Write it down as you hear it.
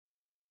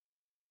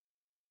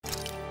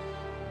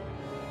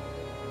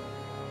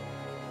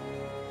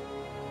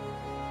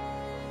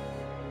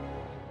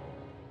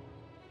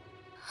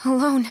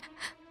Alone.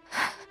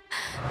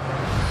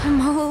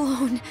 I'm all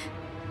alone.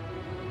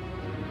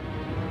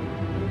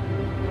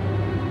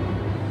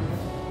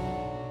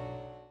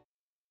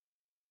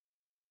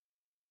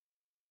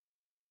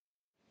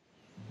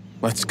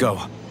 Let's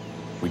go.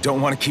 We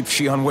don't want to keep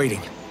Shion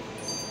waiting.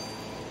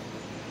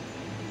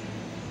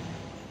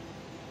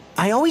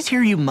 I always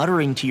hear you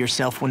muttering to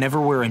yourself whenever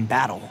we're in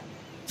battle.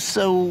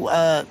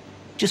 So,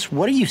 just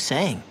what are you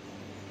saying?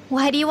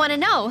 Why do you want to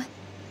know?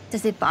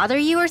 Does it bother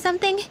you or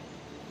something?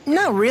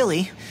 Not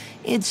really.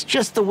 It's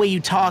just the way you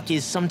talk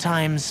is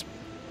sometimes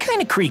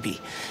kind of creepy.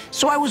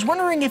 So I was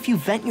wondering if you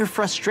vent your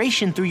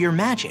frustration through your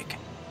magic.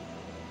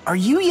 Are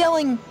you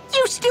yelling,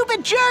 "You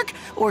stupid jerk,"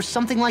 or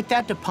something like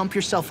that to pump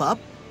yourself up?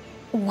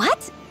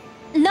 What?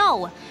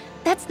 No,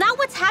 that's not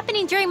what's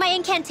happening during my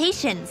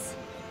incantations.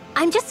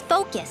 I'm just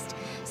focused,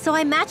 so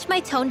I match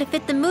my tone to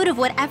fit the mood of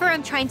whatever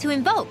I'm trying to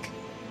invoke.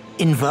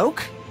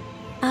 Invoke?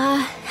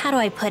 How do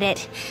I put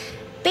it?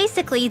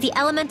 Basically, the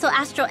elemental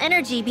astral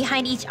energy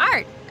behind each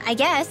art, I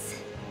guess.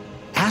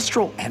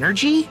 Astral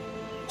energy?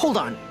 Hold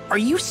on, are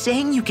you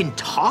saying you can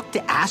talk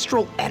to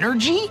astral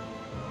energy?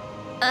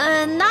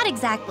 Not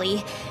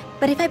exactly.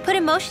 But if I put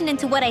emotion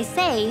into what I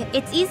say,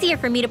 it's easier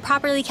for me to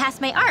properly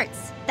cast my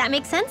arts. That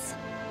makes sense?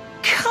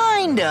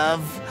 Kind of.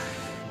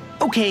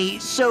 Okay,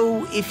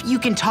 so if you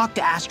can talk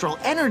to astral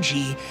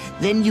energy,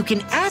 then you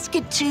can ask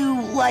it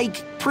to,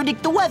 like,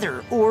 predict the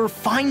weather or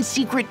find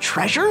secret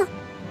treasure?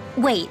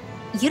 Wait,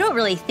 you don't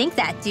really think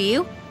that, do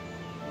you?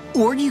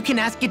 Or you can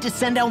ask it to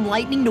send down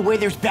lightning to where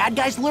there's bad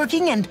guys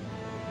lurking and...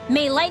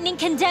 May lightning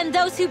condemn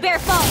those who bear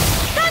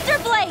false!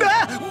 Thunderblade!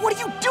 Ah, what are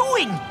you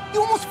doing?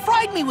 You almost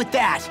fried me with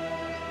that!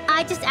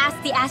 I just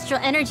asked the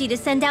astral energy to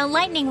send down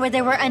lightning where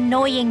there were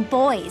annoying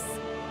boys.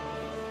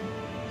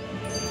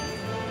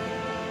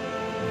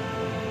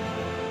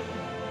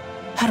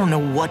 I don't know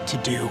what to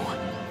do.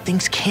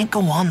 Things can't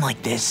go on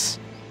like this.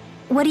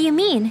 What do you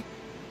mean?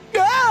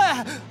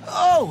 Ah!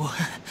 Oh,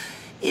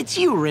 it's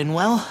you,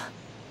 Rinwell.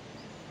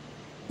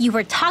 You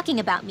were talking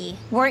about me,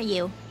 weren't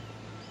you?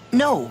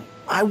 No,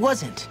 I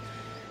wasn't.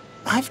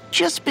 I've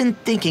just been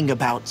thinking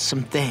about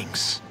some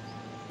things.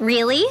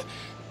 Really?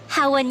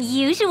 How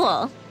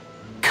unusual.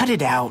 Cut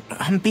it out.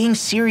 I'm being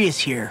serious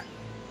here.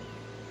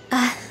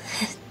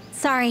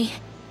 Sorry.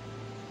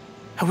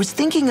 I was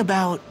thinking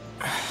about...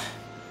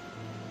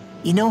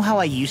 You know how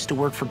I used to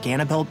work for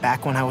Ganabelt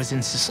back when I was in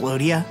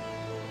Cyslodia?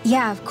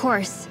 Yeah, of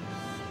course.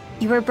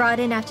 You were brought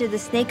in after the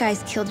Snake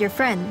Eyes killed your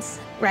friends,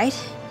 right?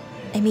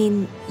 I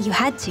mean, you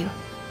had to.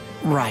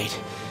 Right.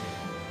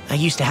 I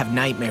used to have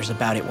nightmares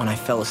about it when I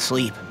fell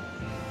asleep.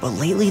 But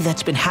lately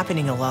that's been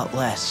happening a lot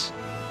less.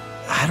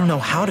 I don't know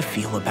how to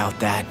feel about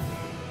that.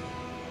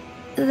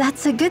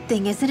 That's a good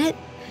thing, isn't it?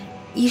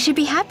 You should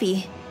be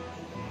happy.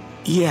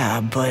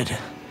 Yeah, but...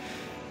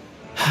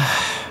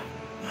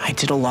 I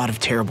did a lot of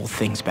terrible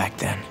things back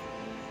then.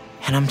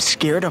 And I'm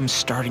scared I'm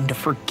starting to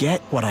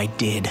forget what I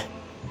did.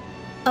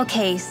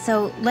 Okay,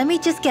 so let me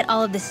just get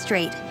all of this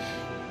straight.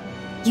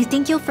 You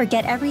think you'll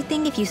forget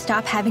everything if you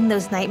stop having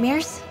those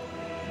nightmares?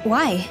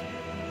 Why?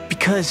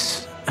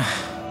 Because...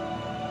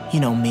 You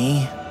know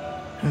me.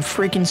 I'm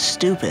freaking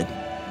stupid.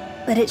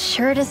 But it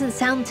sure doesn't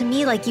sound to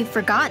me like you've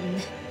forgotten.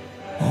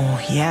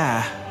 Oh,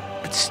 yeah.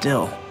 But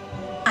still.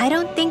 I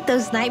don't think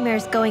those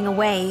nightmares going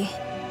away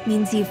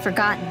means you've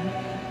forgotten.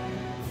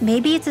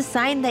 Maybe it's a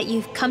sign that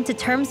you've come to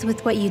terms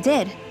with what you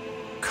did.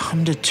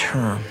 Come to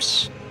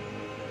terms?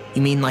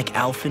 You mean like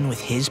Alphen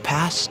with his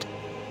past?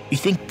 You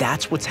think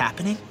that's what's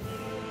happening?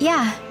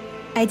 Yeah,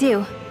 I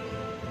do.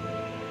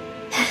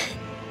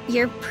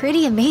 You're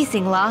pretty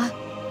amazing, Law.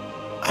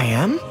 I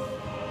am?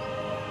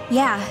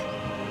 Yeah.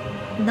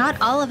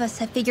 Not all of us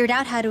have figured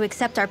out how to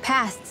accept our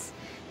pasts.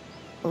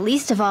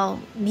 Least of all,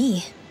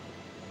 me.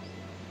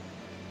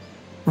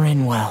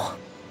 Rinwell.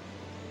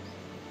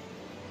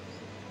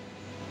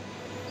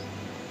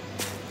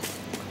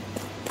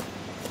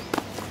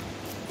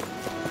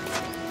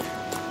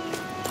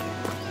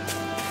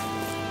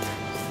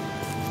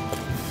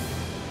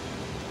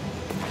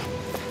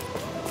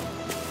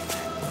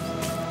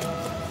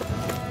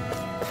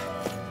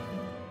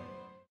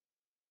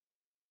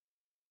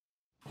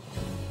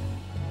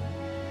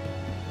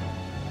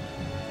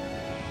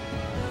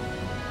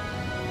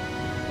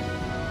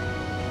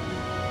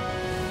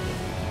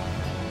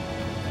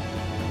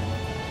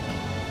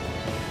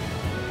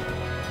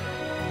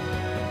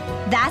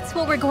 That's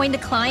what we're going to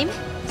climb?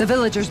 The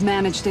villagers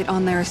managed it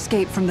on their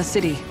escape from the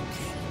city.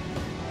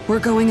 We're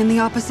going in the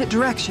opposite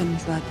direction,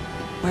 but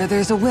where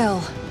there's a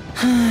will...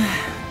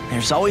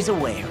 There's always a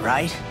way,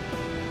 right?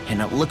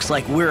 And it looks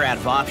like we're out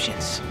of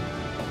options.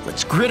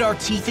 Let's grit our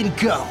teeth and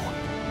go.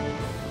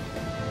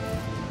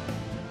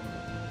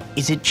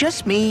 Is it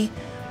just me,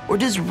 or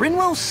does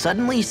Rinwell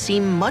suddenly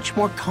seem much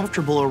more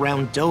comfortable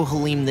around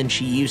Dohalim than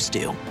she used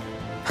to?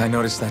 I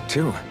noticed that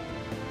too.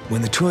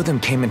 When the two of them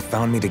came and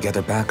found me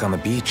together back on the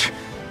beach,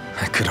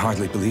 I could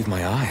hardly believe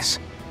my eyes.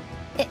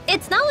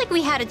 It's not like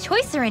we had a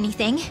choice or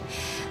anything.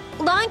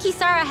 Law and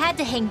Kisara had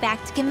to hang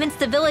back to convince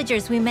the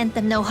villagers we meant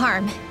them no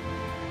harm.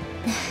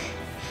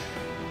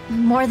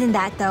 More than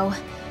that, though.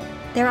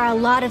 There are a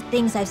lot of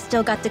things I've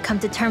still got to come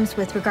to terms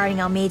with regarding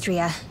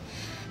Almeidrea.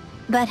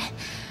 But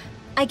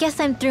I guess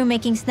I'm through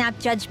making snap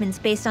judgments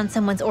based on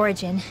someone's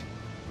origin.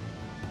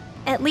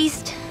 At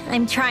least,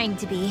 I'm trying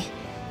to be.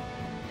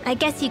 I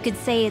guess you could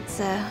say it's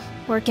a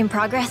work in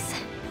progress.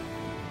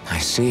 I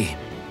see.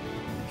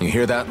 You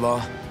hear that,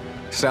 Law?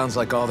 Sounds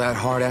like all that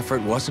hard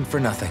effort wasn't for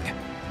nothing.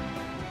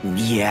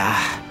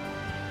 Yeah.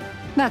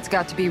 That's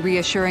got to be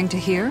reassuring to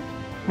hear.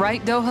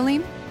 Right,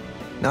 Dohalim?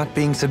 Not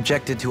being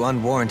subjected to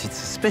unwarranted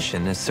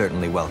suspicion is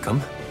certainly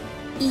welcome.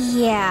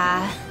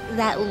 Yeah,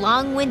 that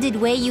long-winded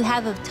way you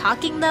have of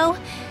talking, though?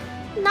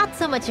 Not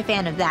so much a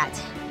fan of that.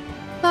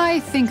 I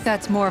think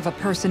that's more of a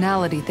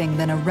personality thing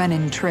than a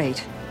Renin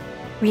trait.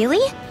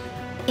 Really?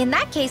 In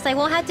that case, I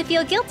won't have to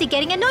feel guilty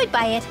getting annoyed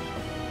by it.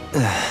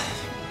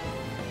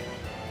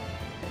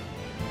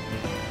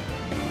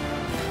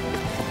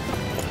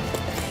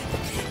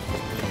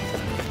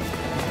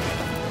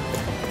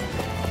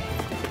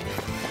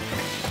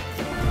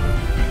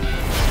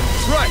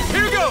 Right,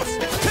 here goes!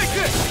 Take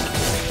this!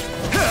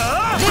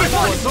 This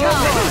one's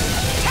gone!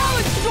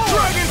 Talon Storm!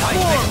 Dragon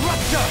Swarm!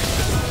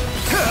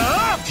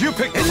 You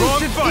picked the wrong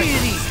fight!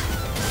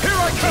 Here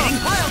I come!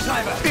 Pile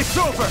driver! It's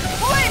over!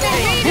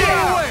 Flaming Get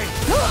meteor! away!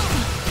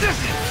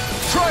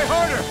 Try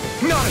harder!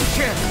 Not a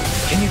chance!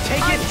 Can you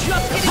take it?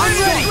 I'm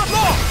ready!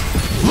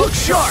 Look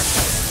sharp!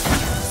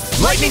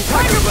 Lightning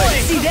Tiger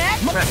Blade! See that?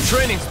 That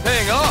training's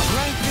paying off!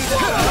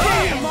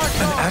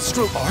 An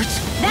Astral Art?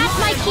 That's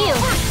my cue.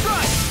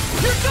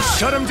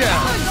 Shut him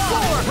down!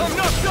 I'm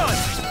not done!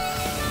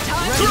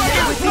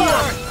 Dragon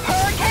Swarm!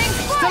 Hurricane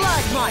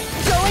Stalagmite!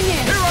 going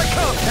in! Here I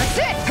come! That's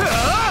it!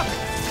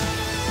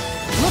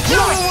 Look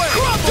away!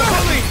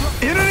 Dohalim!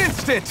 In an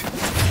instant!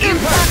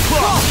 Impact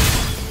Claw!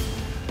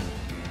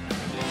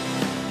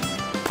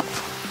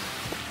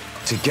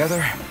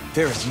 Together,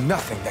 there is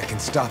nothing that can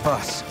stop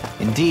us.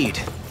 Indeed.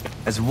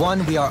 As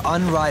one, we are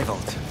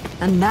unrivaled.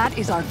 And that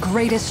is our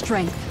greatest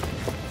strength.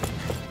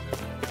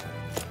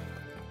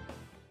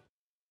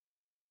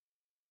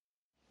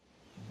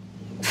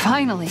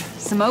 Finally,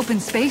 some open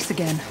space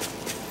again.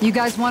 You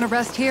guys want to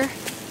rest here?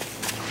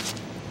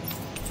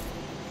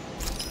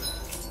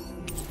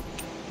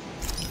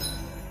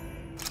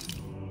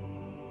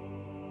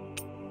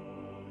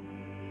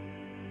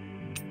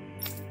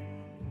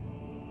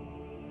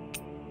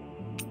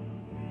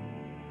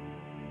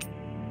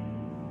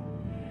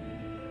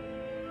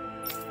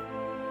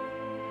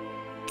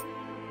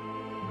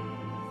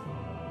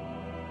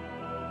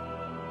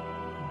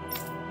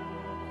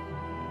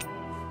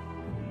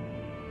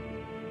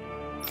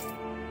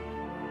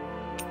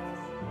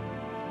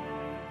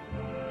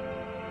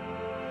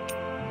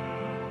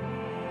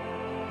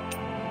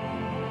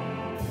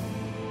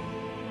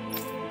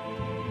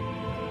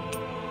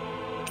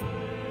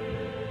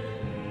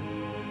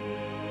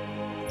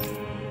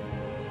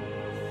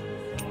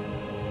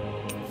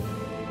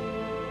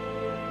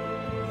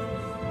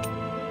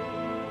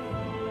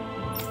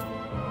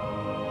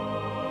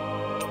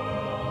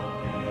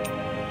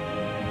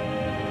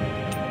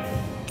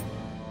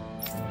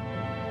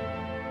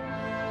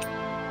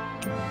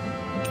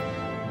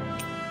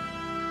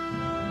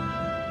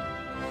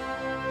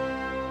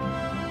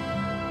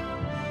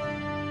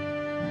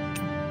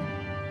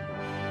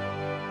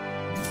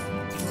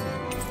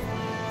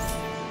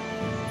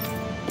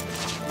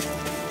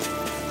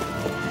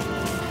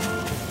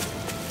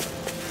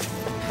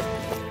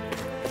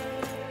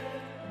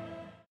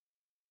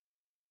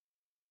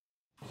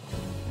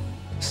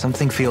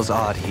 Something feels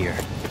odd here.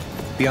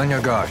 Be on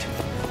your guard.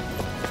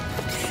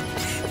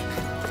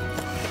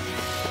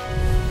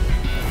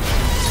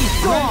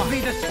 Grant me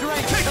the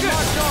strength to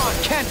march on!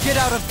 Can't get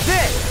out of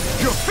this!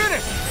 You're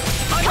finished!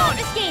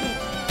 Confiscated!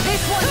 This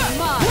one's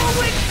mine!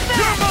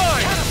 You're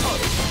mine!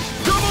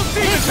 Double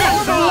Demon It's Fang!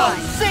 over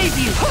mine! Save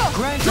you!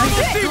 Grant me Double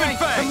the Demon strength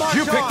to Fang! march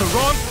You picked the on!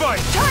 wrong fight!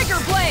 Tiger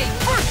Blade!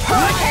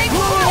 Hurricane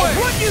Blow Blade! away!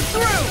 Put you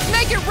through!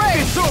 Make it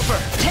rain! It's over!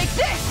 Take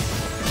this!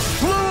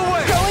 Blew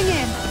away! Going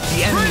in!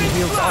 The enemy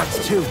wields arts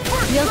too.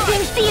 We'll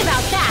soon see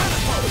about that.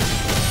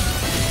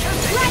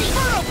 Ready!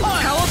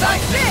 How about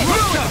this?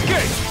 Will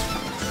escape!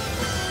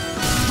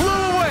 Blew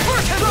away!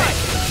 Strike!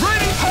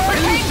 Radiant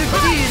Hurricane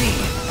deity!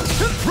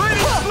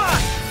 Radiant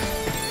Blast!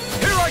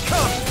 Here I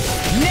come!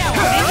 Now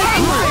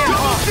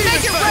Double Demon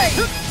Make it Fang!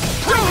 rain!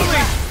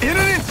 Totally! In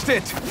an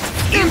instant!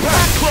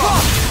 Impact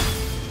Claw!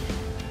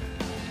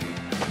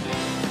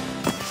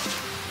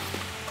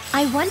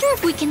 I wonder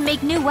if we can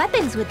make new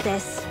weapons with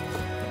this.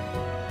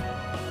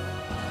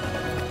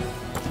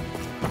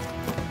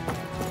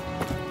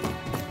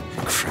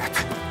 Crap.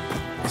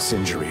 This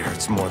injury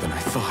hurts more than I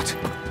thought.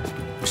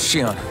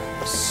 Shion,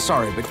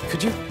 sorry, but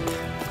could you...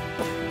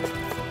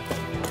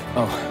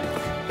 Oh.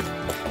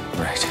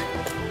 Right.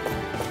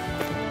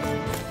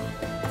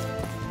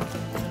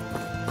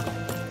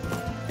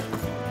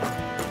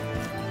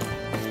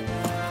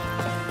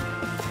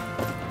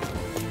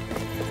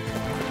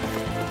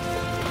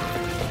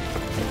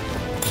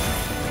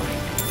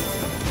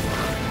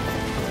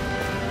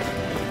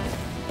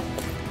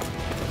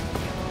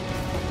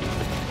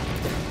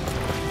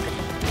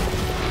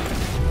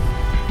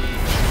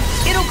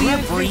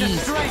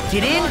 breeze.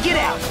 Get in, get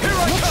out.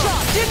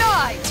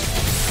 Denied!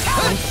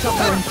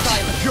 Suffer in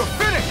silence. You're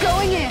finished!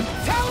 Going in!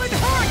 Talon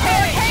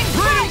Hurricane!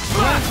 Breeding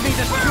Slash! Me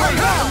the strength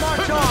to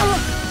march on!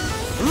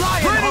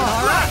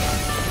 Lionheart!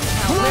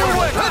 Blow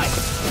away!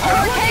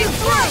 Hurricane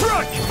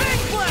through!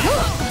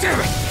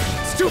 Damn it!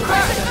 It's too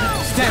fast!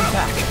 Stand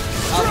back.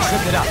 I'll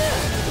trip it up.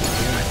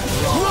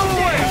 Blow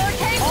away!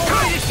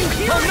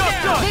 I'm not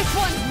done! This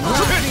one's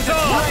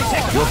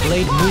Your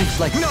blade moves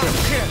like silk.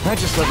 I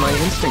just let my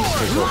instincts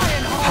take over.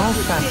 How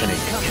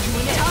fascinating.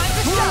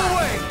 Blow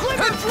away!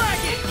 Glimmer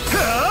Dragon!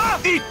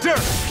 Eat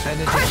dirt!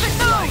 Crescent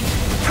Moon!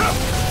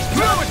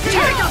 Blow it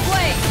here! Take a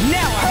blade!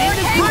 Now I'm in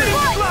the Breeding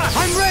groove. Slash!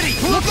 I'm ready.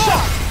 Look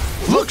sharp!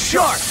 Look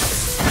sharp!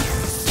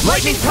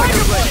 Lightning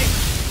Tiger Blade.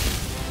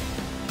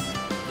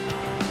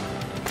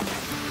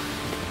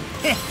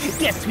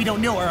 Guess we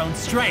don't know our own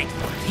strength.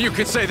 You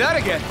could say that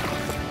again!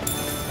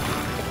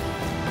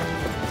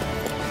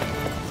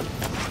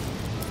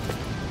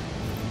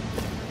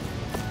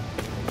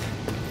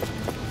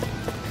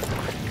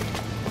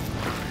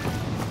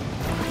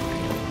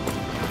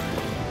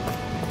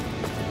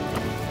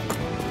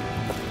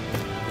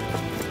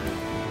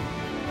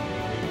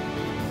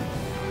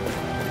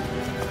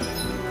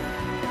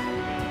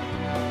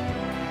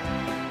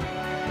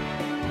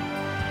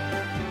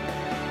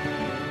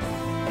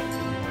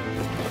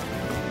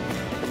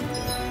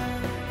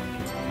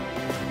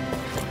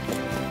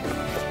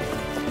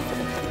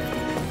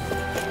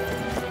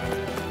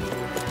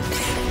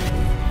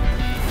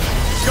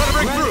 Gotta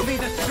break through!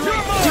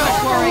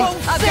 Don't worry,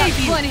 I've got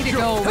plenty to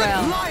go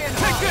around.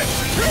 Take this!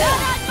 Not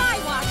on my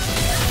watch!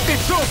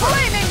 It's over!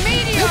 Flaming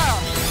Meteor!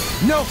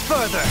 No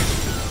further.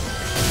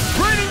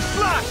 Breeding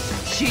Slash!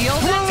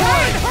 Shield Blow and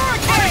away! Talon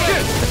Take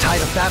this! The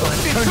tide of battle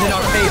has turned in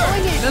our favor.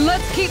 Then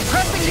let's keep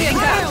pressing the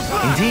attack.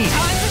 Indeed.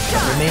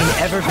 Remain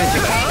ever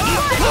vigilant.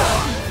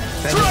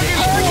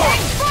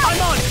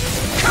 I'm on it.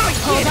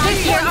 Hold on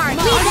to your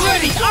arc. Leave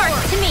the arc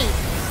to me.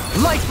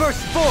 Light burst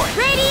forth.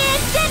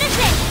 Radiant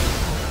Genesis!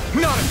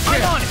 Not a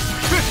chance! I'm on it.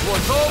 This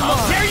one's all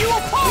mine! Tear you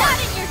apart. Not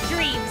in your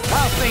dreams!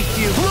 I'll thank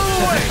you. Blow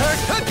away!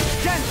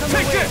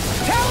 Take this.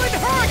 Talon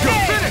Hurricane.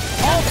 You're finished.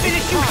 I'll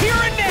finish you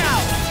here and now.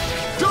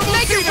 Double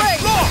Make it Phoenix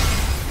rain. Law!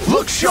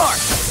 Look sharp!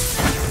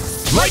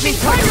 Lightning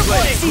Tiger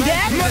Blade. See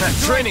that? That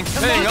training's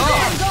paying off!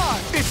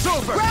 Vanguard! It's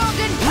over! Ground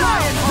and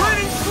pound!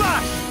 Breeding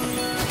Slash!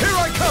 Here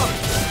I come!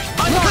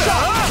 I'm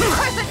shot.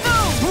 Crescent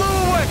Moon! Blow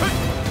away!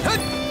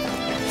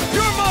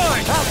 You're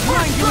mine! I'll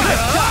grind you to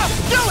dust.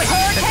 Do it.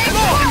 Hurricane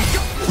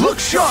Blast! Look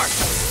sharp!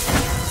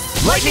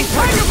 Lightning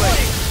Tiger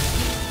Blade.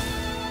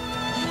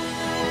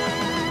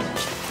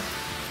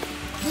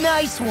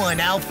 Nice one,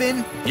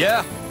 Alphen.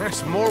 Yeah,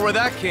 there's more where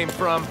that came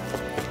from.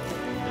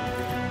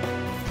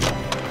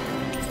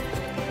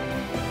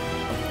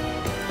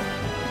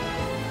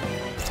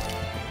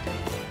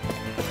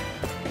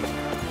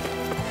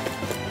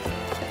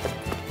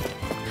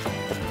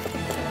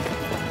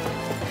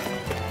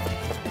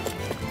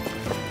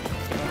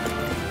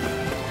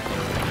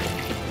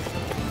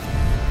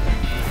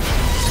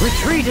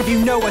 Retreat if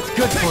you know what's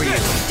good for you.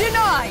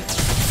 Denied!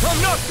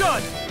 I'm not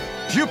done!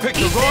 You picked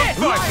the Eat wrong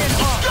this. fight!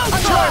 Go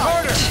Try for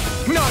harder!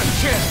 Not a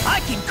chance! I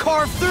can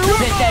carve through.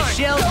 You're Bet that mine.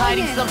 shell's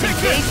hiding something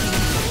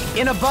tasty.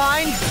 In a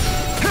bind.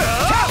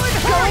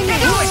 Going in!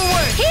 Blow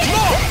away!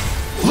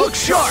 Look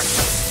sharp!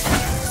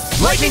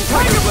 Lightning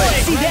Tiger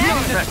Blade. See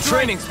that? That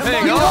training's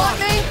paying You off!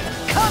 want me?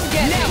 Come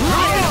get me!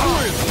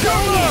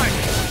 You're mine!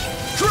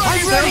 Try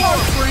Ready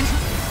harder! for sprint!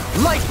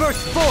 Light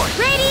burst forth.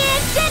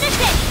 Radiant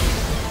Genesis!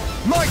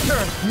 My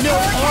turn! No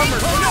armor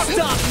can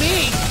stop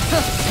me.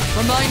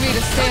 Remind me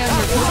to stand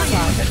with your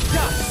side.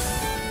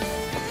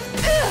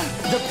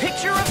 The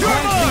picture of You're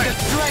mine!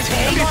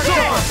 Take It's this.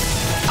 over!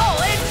 I'll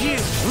end you.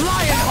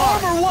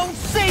 Armor won't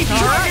save you.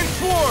 Dragon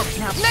Swarm!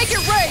 Make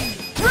it rain!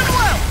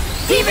 Rinwell.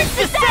 Demons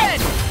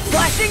descend.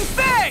 Flashing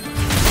Fang.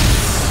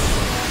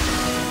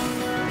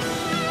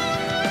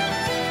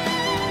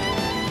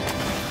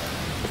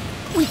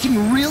 We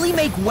can really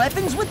make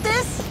weapons with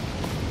this?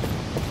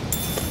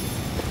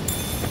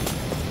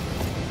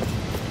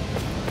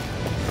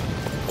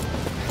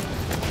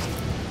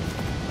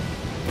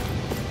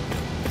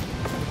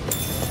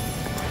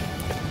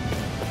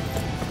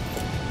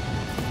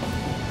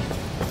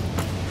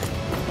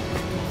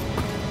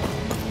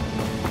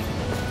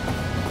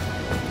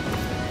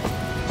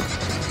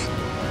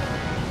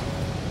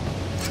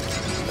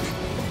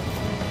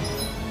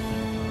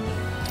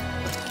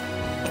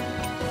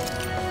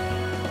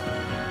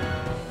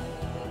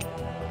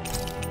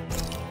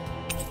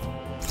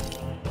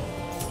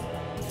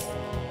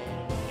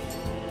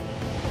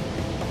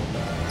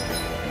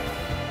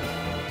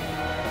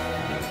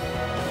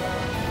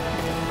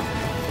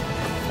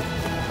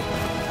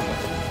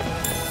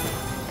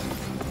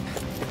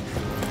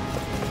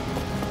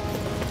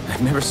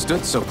 I've never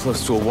stood so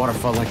close to a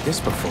waterfall like this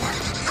before.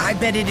 I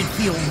bet it'd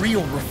feel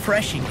real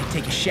refreshing to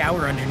take a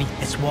shower underneath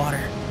this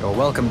water. You're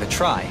welcome to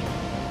try,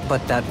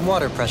 but that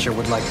water pressure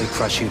would likely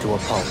crush you to a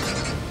pulp.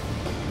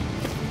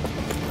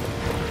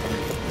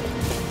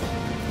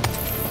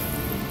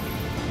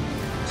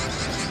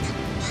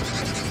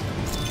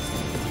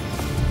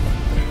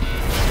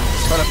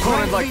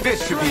 opponent like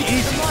this should be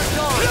easy.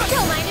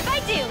 Don't mind if I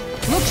do.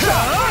 Look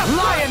sharp!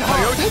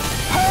 Lionheart!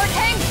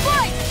 Hurricane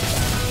Flight!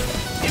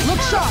 Look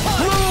sharp!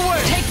 Blew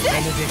away! Take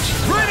this!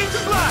 Raining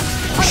Slash!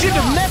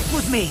 Shouldn't have messed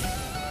with me.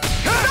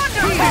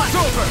 It's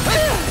over!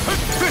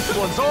 This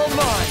one's all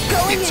mine!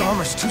 Its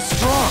armor's too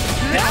strong.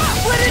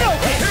 Split it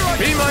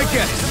open. Be my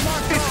guest!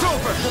 It's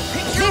over!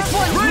 This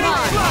one's Raining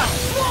mine! Slash!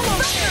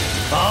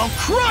 I'll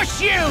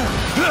crush you!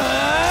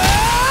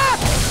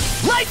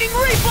 Lightning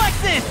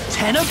reflexes!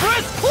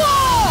 Tenebrous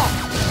claw!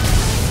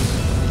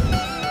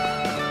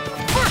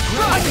 First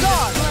strike!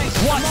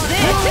 Watch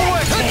this!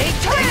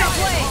 Take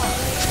blade!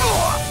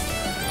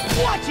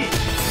 Watch it!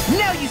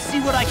 Now you see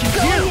what I can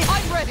do!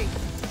 I'm ready!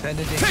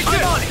 Take I'm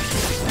this! on it!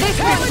 This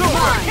one's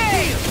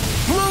mine!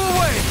 Blew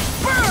away!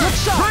 Burn! Look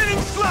sharp!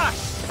 Raining Slash!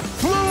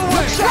 Blew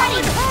away!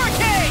 Ready!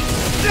 Hurricane!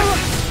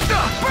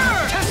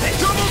 Burn!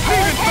 Double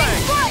Demon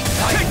Fang!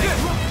 Take this!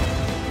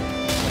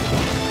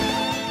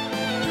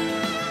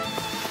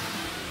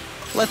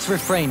 Let's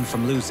refrain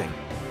from losing.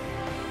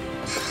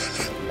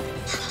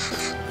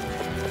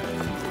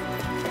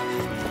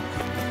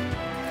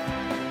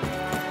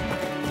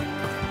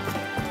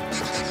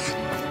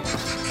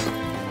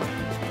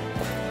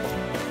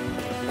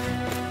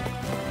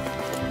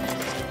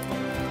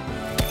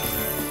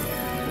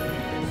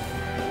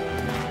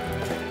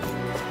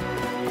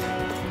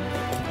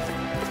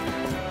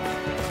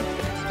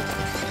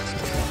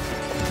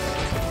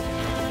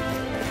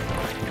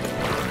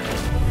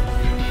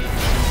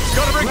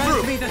 Gotta break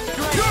through!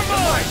 You're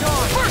mine!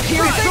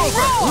 Here It's they over!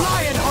 roll!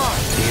 Lionheart!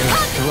 The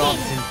earth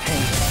throbs in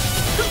pain.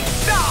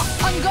 Stop!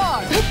 On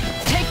guard!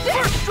 Take this!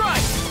 First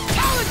strike!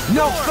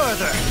 No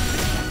further!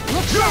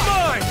 Look You're sharp!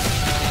 mine!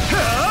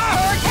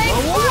 Hurricane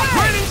Flight!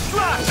 Raining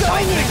Slash! Blew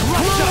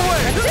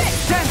away!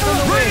 That's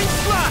it! Raining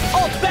Slash!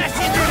 All back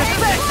into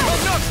effect!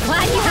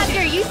 Glad you have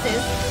your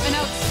uses. An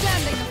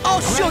outstanding...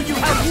 I'll show you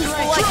how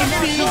useful I can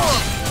be!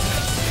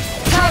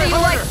 How do you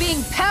like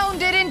being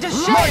pounded into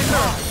shape?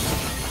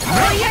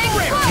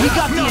 We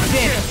got the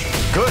advantage!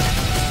 Good.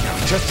 Now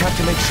we just have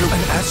to make sure an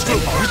Astro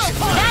Arch.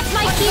 That's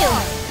my cue.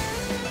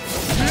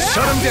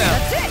 Shut him down!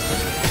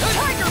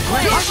 Tiger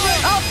Blade!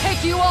 I'll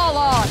take you all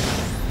on!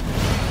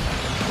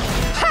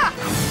 Ha!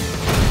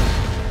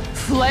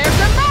 Flare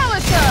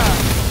Demolisher!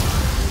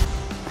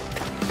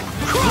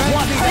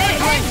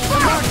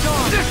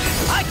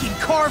 I can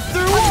carve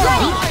through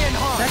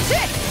walls! That's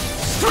it!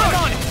 Strike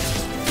on it!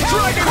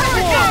 Dragon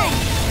Swarm!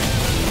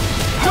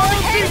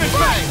 Double Demon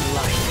Fang!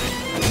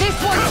 This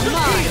one's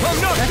mine!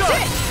 I'm not That's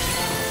done! it!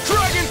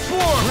 Dragon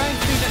Swarm! Grant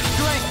me the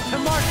strength to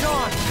march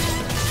on.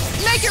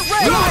 Make it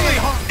rain!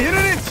 Lionheart! In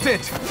an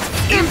instant!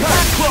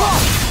 Impact Claw!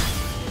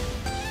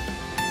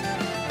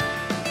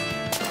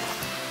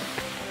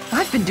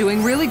 I've been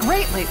doing really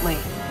great lately.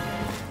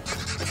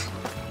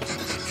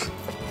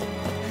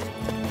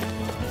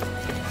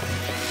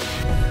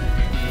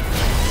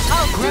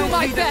 I'll do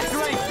my best!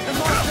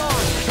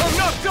 I'm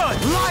not done!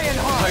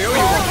 Lionheart! I owe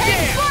you one!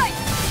 Hurricane Flight!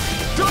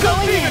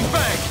 Double Demon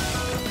Fang!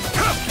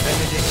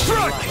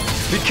 Strike!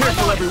 Be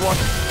careful, everyone!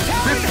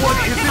 This one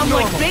isn't I'm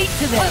normal! like bait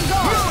to them!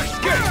 No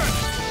escape!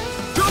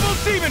 Double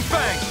Demon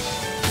Fang!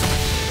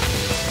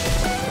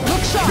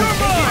 Look sharp! You're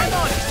mine!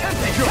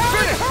 You're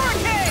finished!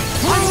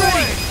 I'm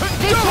ready!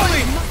 This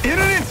Doubling! In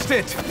an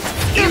instant!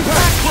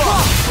 Impact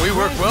Claw! We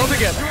work well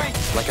together!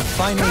 Like a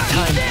finely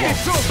timed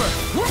It's waltz. over!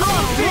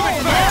 Double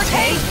Demon Fang!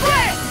 Take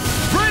this!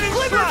 Raining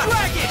Slash!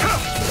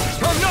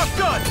 I'm not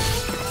done!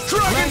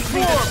 Dragon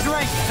Swarm!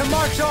 strength to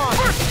march on.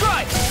 First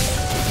strike!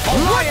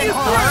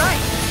 Lionheart!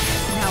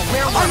 Now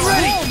where I'm was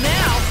ready! roll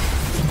now!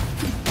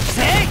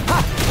 Say!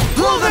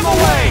 Blow them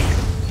away!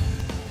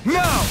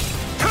 Now!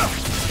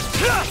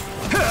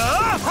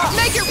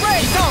 Make it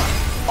rain!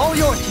 All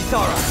yours,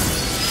 Kisara.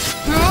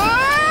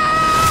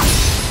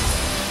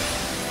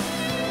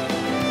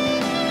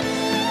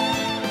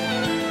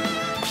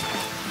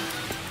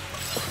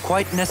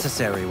 Quite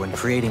necessary when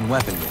creating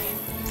weaponry.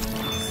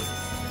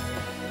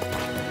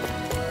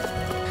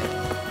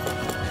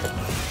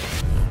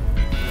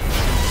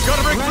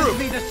 Gotta break through!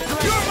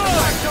 You're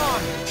mine!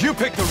 You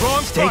picked the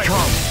wrong Stay fight!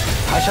 calm.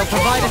 I shall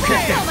provide Don't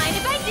assistance. mind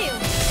if I do.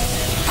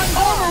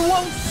 Armor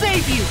won't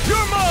save you!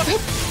 You're mine!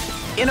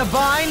 In a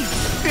bind?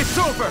 It's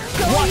over!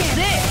 Watch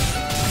this!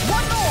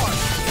 One more!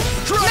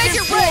 Dragon Make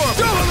it Swarm! rain!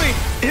 Doubling!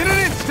 In an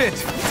instant!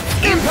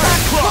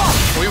 Impact Claw!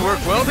 We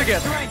work well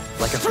together!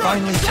 Like a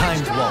finely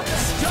timed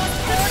waltz.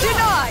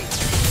 Denied!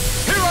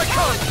 Here I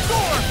come!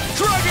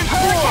 Dragon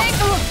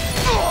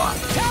Swarm!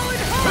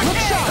 Look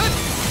sharp!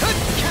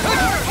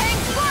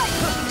 Hurricane Flight!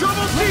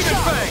 Double Demon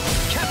Fang!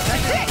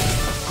 That's it!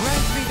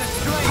 Grant me the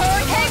strength.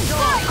 Hurricane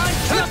Flight! I'm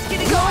just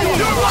getting Going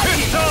going! in!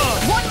 It's on!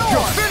 One more!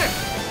 You're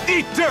finished!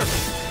 Eat dirt!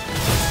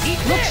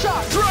 Look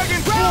sharp!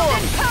 Dragon Ground Swarm!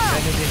 and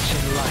pound!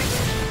 Benediction light.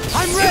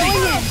 I'm ready!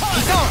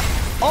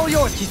 Kisara! All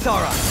yours,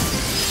 Kisara.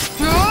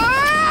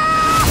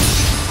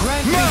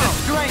 Grant me the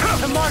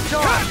strength to march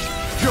on.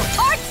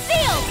 Art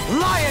sealed!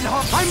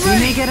 Lionheart! I'm We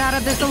may get out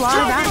of this alive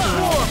Dragon after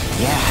all. Swarm!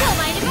 Don't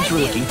mind if I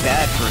do.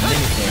 bad for a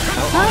minute there.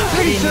 I'm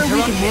pretty sure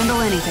we can handle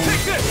anything.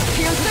 Take this!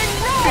 Piercing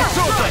roll! It's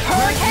over!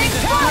 Hurricane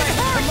Strike!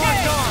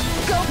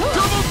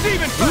 Double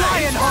Demon Fang!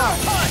 Lionheart!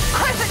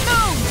 Crescent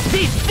Moon!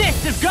 These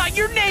fists have got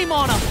your name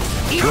on them!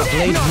 Your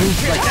blade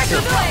moves like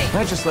silk. blade!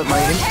 I just let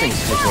my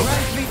instincts take over.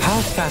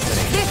 How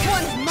fascinating. This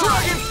one's mine!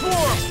 Dragon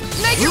Swarm!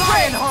 Make your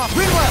break! Lionheart,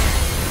 Rinwell!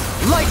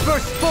 Light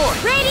Burst 4!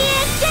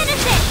 Radiant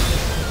Genesis!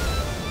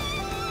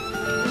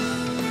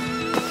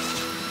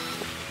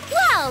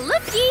 Well,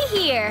 looky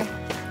here.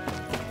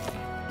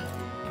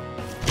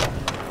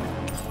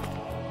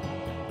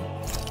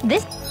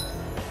 This...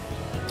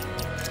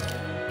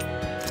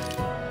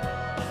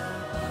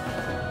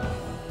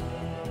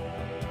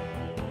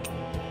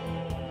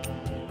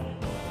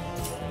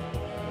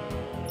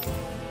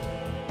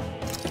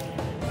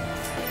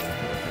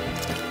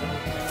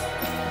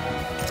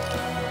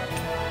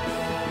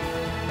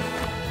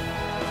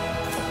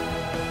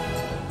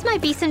 This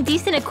might be some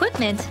decent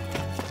equipment.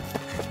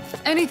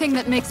 Anything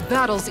that makes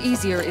battles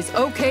easier is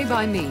okay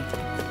by me.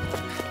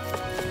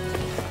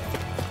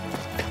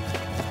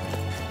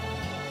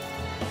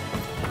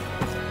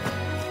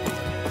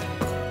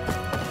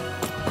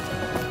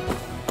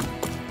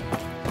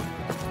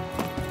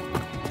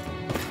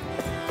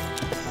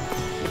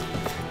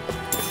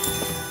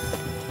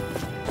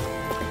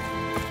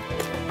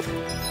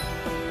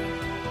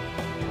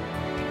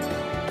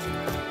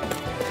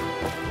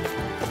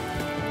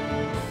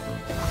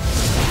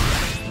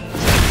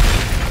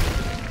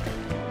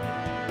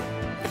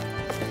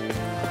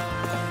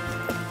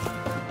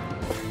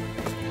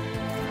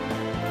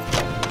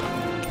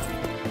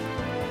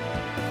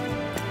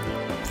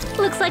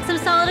 Looks like some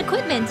solid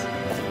equipment.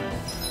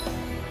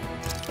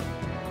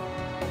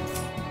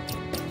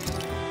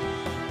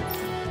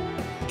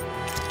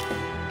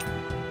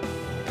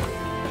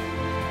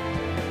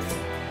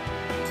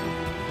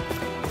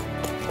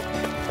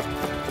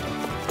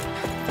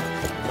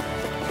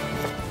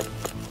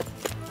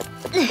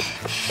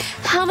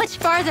 How much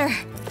farther?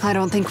 I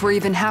don't think we're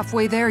even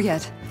halfway there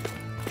yet.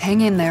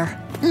 Hang in there.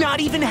 Not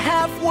even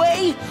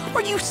halfway?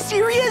 Are you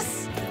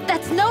serious?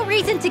 That's no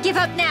reason to give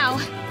up now.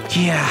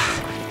 Yeah,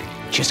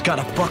 just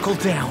gotta buckle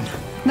down.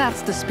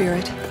 That's the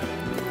spirit.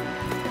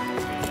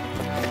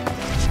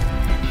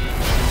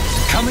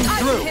 Coming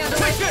through!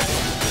 Take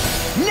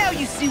this! Now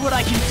you see what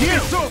I can do!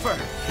 It's over!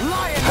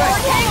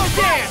 Follow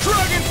dance!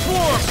 Dragon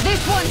Swarm!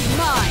 This one's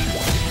mine!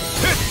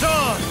 It's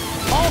on!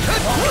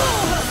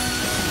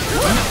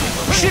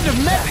 Shouldn't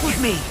have messed with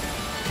me!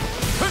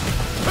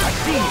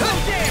 The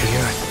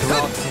earth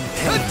throbs in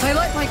pain. I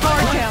let my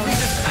guard down.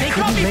 I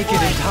couldn't make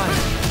it in time.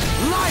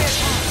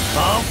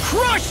 I'll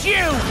crush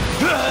you!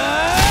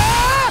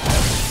 Ah!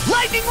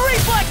 Lightning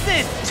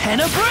reflexes!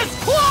 Tenebrous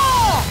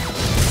claw!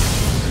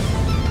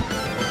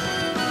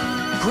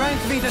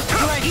 Grant me the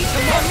strength to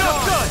I'm march not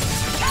on! done!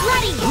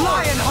 Bloody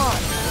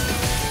Lionheart!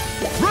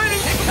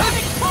 Raining!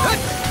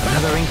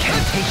 Another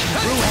incantation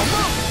through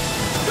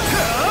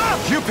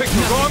You picked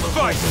the wrong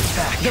fight!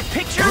 The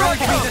picture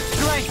Grant of me hope. the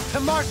strength to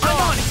march I'm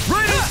on on! it!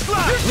 Raining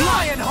Slash!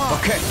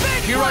 Lionheart! Okay,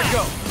 here I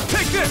go!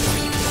 Take this!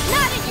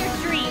 Not in your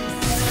dreams.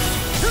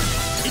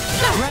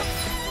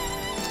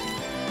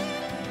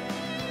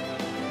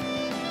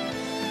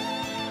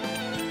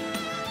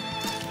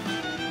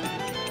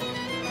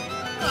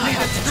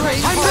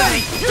 I'm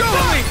ready! Go!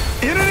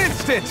 In an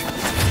instant!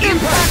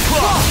 Impact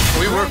Claw!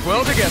 We work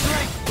well together.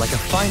 Like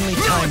a finely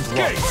timed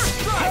Escape!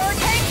 waltz.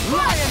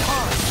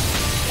 Lionheart!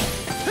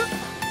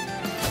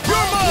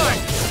 You're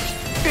mine!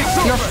 It's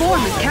Your over!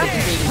 form is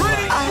captivating.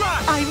 Raining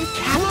Slash! I'm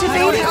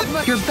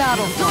captivated. Your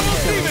battle's not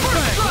Demon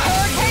Fang!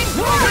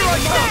 Here I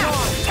come!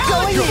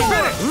 Going You for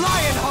finished!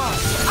 Lionheart!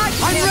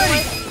 I'm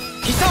ready!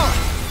 Kisara!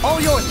 All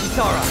yours,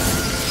 Kisara!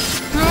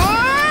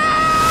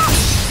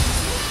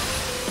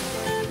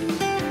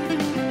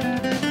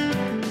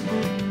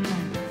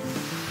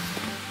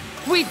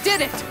 We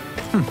did it!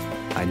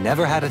 I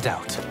never had a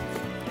doubt.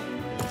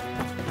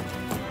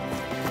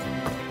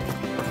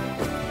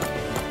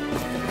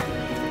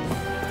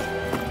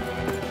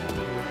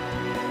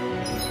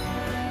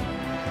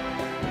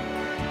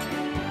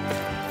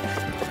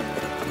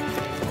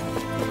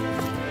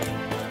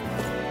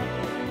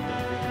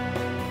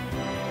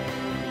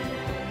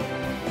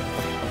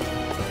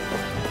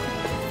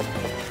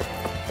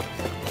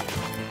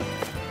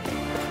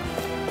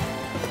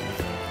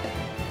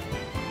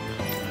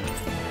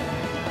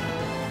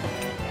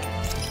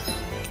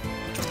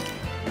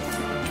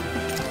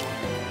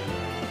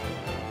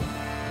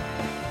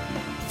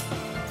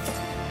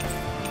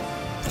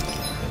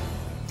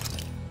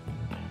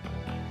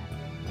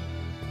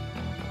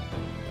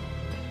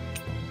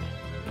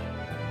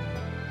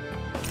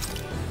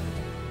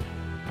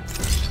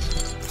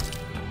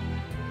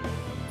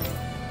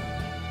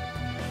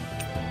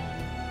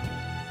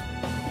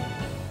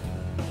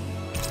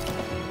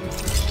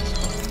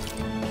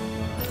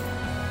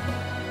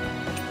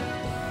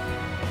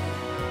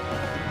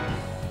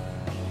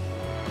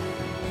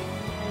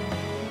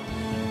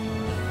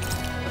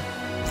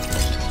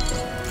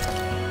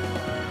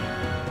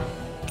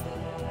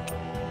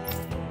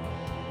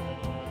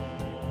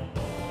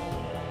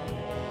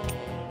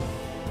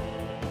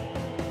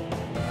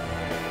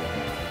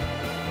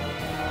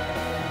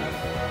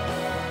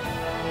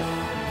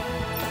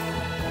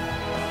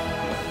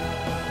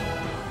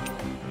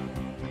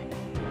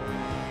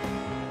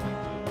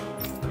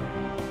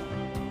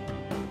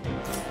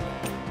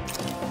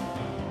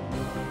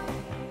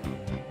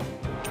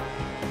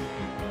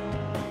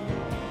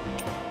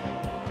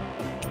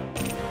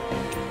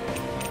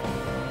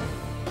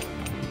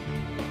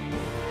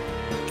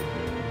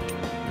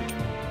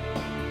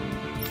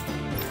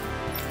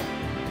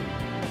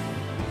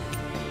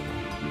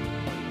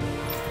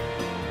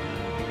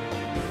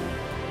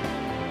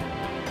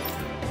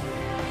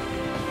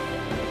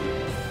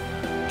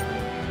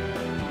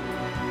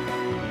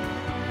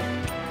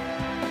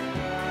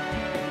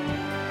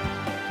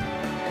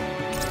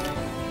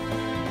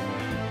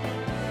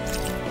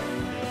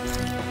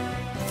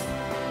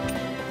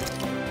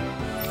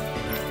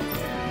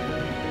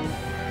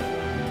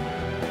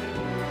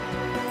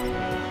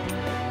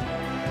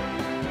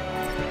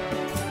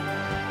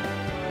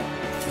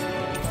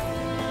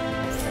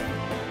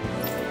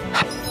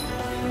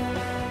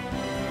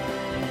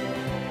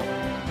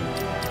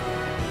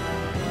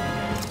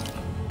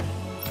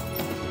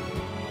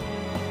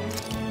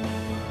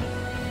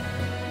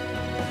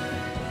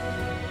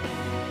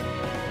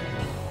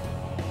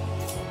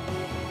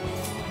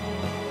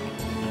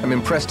 I'm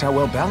impressed how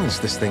well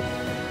balanced this thing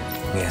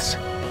is.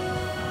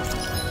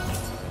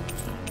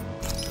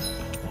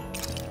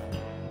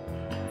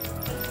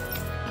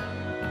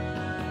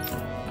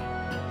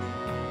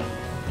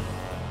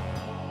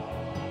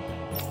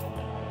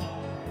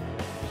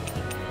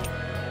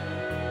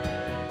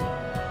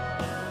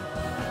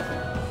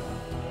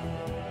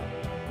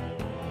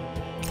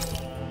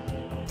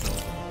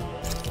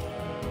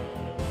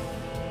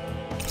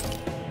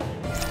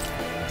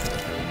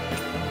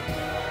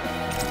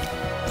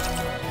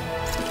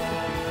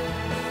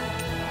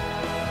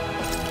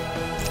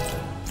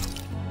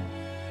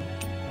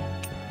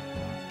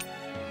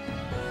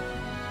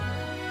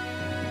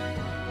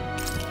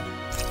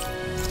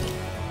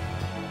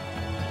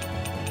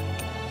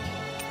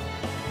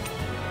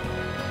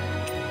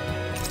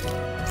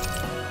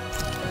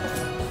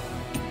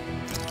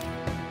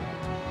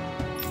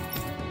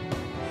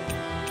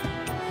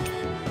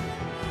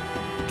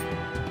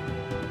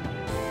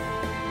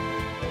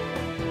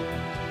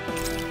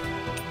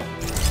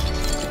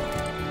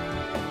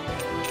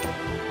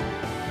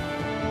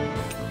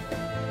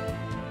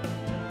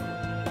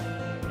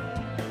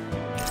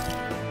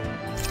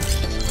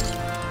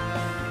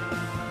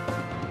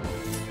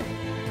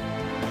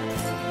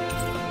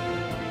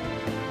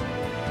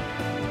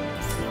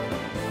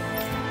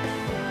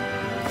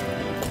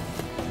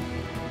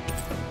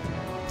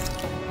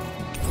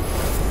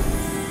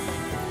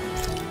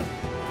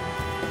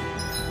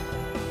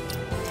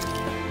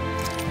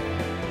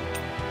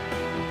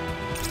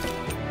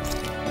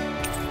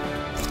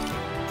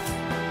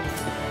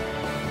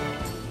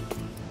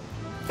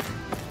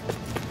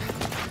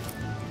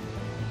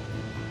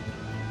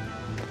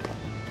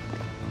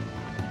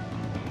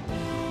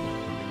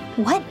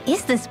 What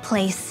is this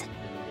place?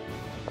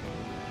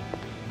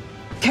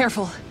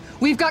 Careful.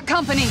 We've got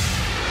company.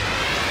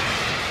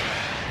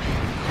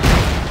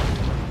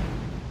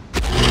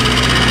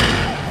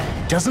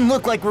 Doesn't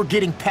look like we're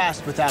getting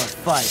past without a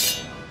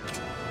fight.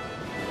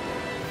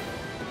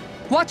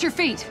 Watch your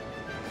feet.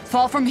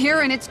 Fall from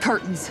here and it's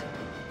curtains.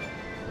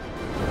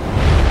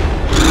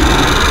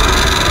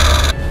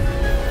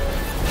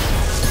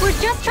 We're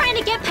just trying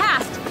to get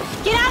past.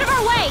 Get out of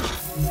our way!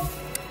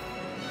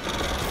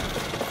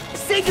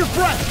 Save your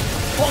breath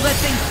while that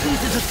thing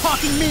seizes a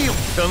talking meal.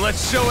 Then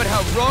let's show it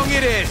how wrong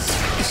it is.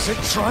 Is it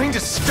trying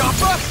to stop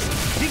us?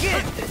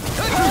 Begin.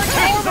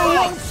 Armor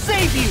won't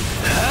save you.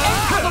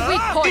 Have a weak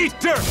point. Eat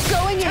dirt!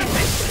 Going in.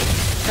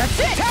 That's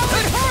it.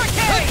 Talon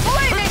Hurricane.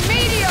 Flaming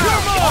meteor!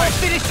 I'll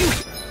finish you.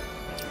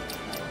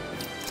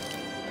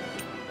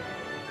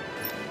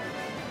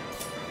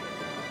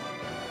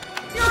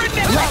 You're in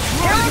there.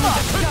 Tear him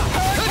up.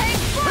 Hurricane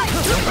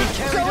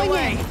strike! Going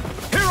in.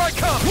 Here I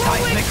come!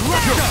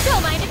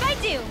 Don't mind if I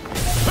do.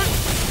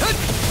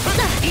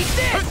 Eat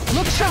this.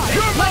 Look sharp.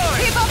 You're Let's mine.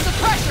 keep up the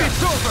pressure.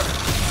 It's over!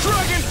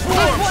 Dragon This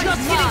Swarm! one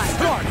Just is getting mine.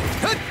 started.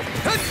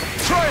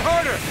 Try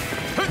harder!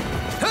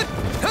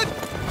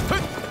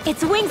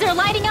 Its wings are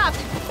lighting up.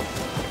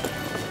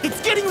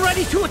 It's getting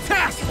ready to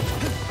attack.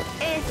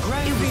 It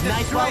was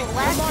nice while it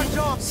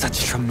lasted.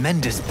 Such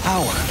tremendous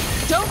power.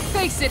 Don't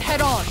face it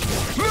head on.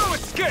 No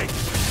escape!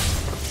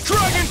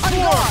 Dragon On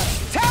Swarm!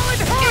 guard. Talon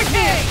Hurricane.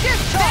 That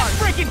Discharge.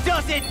 freaking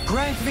does it.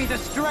 Grant me the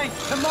strength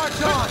to march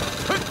on!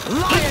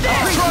 Lion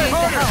Try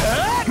harder!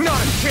 Not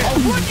a chance!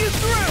 I'll run you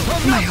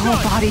through. My whole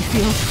body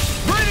feels...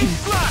 Raining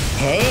Slash!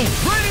 Hey,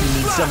 Raining you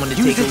need Slash! someone to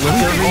take a look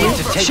over you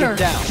to take Sure.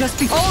 it down. Just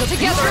before all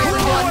together,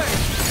 everyone.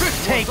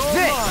 Take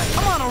this.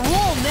 I'm on a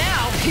roll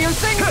now.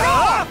 Piercing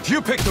roar.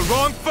 You picked the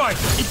wrong fight!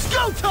 It's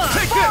go time.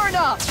 Take Far this!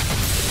 enough.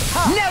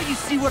 Now you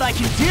see what I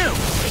can do.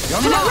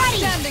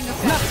 Outstanding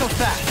effect. Not so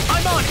fast!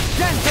 I'm on it.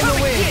 Dance in the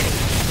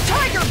wind!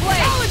 Tiger blade.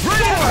 Raining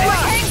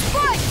Slash! Hurricane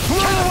strike.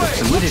 Blow away!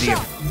 Solidity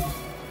of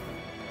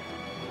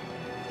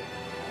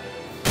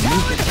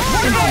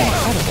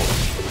incredible.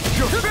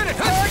 You're finished!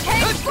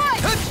 Hurricane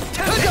strike.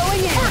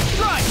 Going in.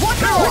 One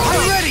Now more.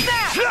 I'm ready!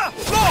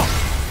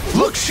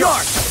 Look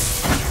sharp.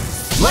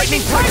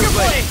 Lightning Tiger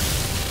Blade.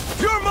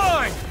 You're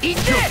mine! Eat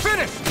You're this.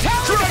 finished!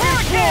 Talon Dragon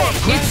Hurricane.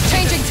 Swarm! It's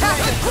changing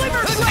tactics.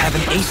 Have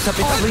an ace up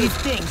its sleeve?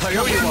 Things I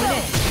owe you coming one.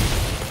 in.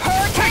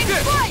 Hurricane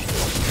this. strike.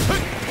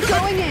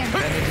 Going in.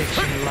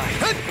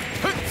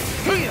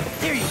 Here,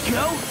 there you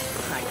go.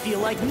 I feel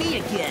like me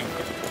again.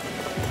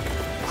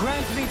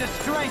 Grant me the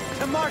strength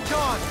to march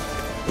on!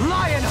 Don't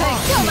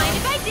Lionheart! mind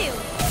if I do.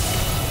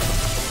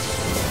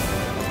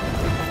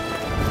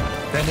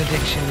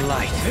 Benediction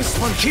light. This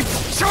one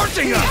keeps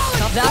charging us!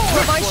 That's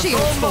what my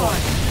shield's for.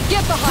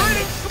 Get behind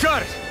me.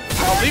 Got it!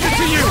 I'll leave it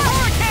to you!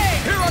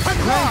 Here I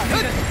Grant me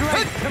come! the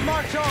strength to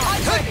march on!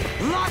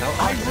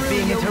 I'm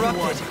being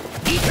interrupted.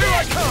 Here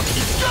I come!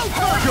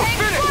 You're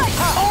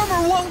finished!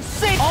 Armor won't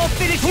save. I'll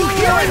finish you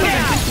here and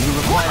now.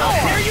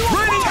 There you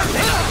are.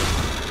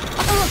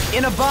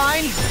 In a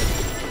bind!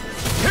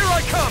 Here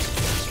I come!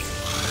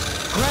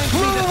 Grant me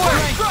the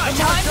strength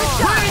to march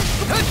on!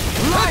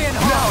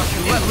 Lionheart!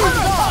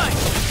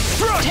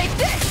 Struck! Take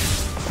this.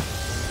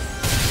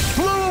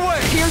 Blew away!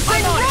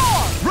 Piercing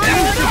roar.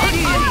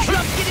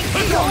 Just getting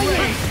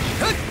started.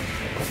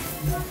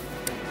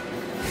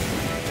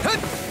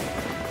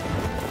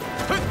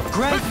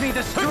 Grant me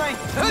the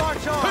strength to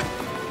march on!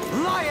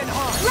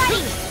 Lionheart!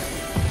 Ready!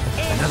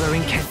 Another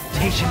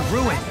incantation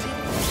ruined.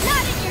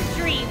 Not in your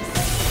dreams!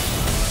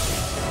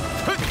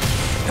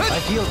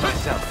 I've healed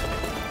myself.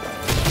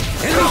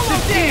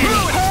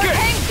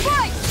 Hurricane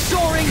strike!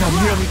 Soaring! I'm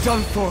nearly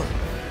done for.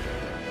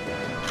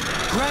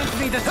 Grant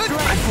me the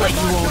strength I've let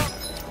you all.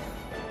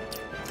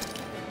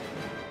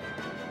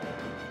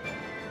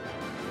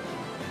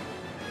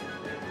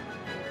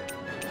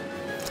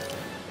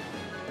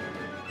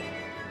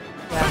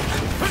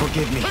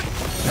 Forgive me.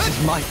 This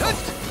is my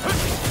fault.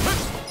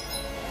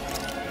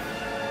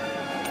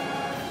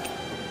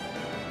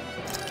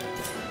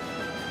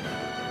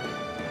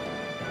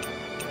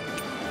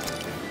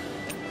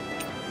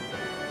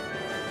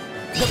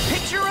 The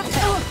picture of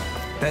health.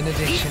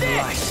 Benediction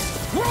light.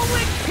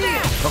 Whirlwind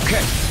here.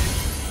 Okay.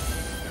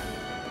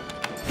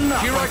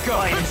 Here I go.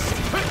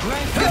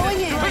 Grant me Going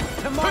the in. strength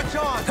to march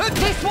on!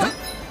 This one!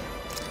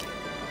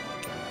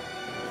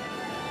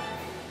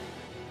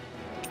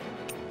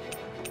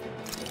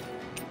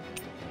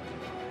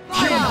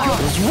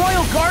 Those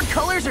Royal Guard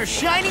colors are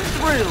shining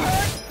through.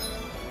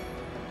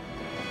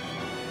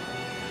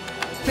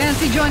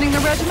 Fancy joining the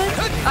regiment?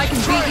 I can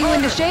beat you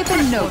into shape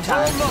in no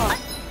time.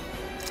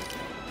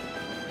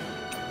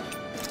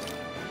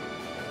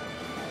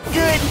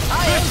 Good.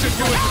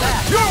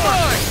 You're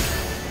mine!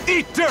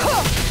 Eat dirt!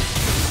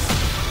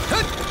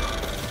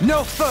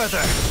 No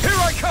further. Here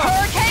I come!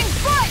 Hurricane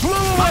strike!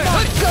 Blow away!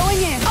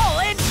 Going in! I'll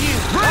end you.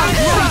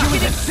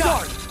 Get it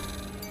done!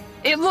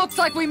 It looks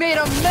like we made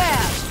a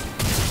mess!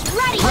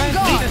 Ready! Grant me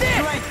the Go!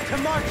 strength to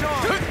march on!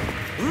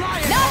 Not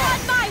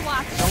Lionheart! on my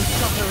watch! Don't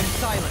suffer in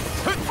silence!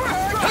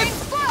 Hurricane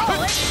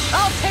strike!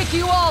 I'll take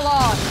you all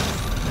on!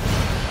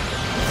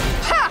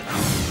 Ha!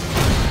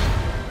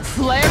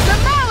 Flare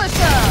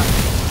Demolisher!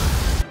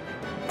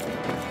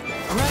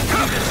 Grant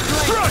me the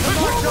strength to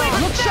march on!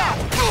 Look sharp!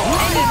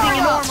 Anything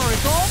in armor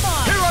is all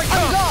mine. Here I On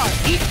come! guard!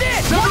 Eat this!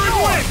 Severing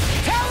wind!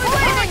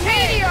 Flaming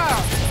meteor!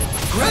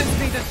 Grant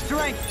me the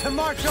strength to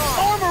march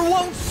on! Armor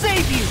won't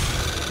save you.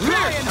 I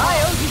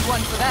owe you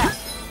one for that.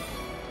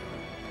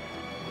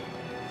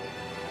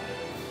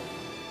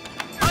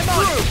 I'm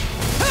on.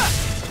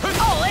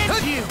 I'll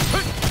end you.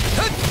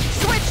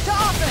 Switch to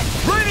offense!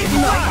 Ready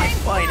for Not my life!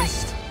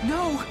 finest.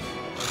 No!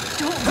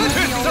 Don't It's leave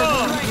me all on!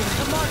 alone! Strength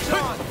to march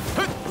on!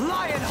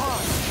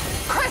 Lionheart!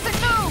 Crescent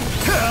move!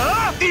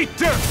 Eat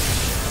dirt!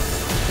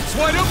 It's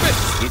wide open!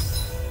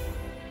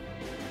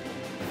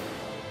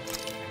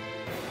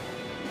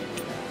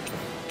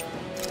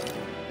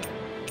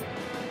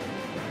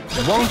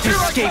 Won't Here I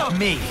escape come.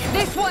 me.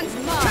 This one's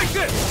mine! Take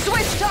this!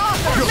 Switch to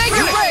offense! Make it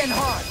rain!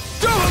 Lionheart!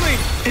 Double me!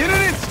 In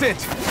an instant!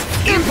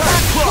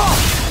 Impact Claw!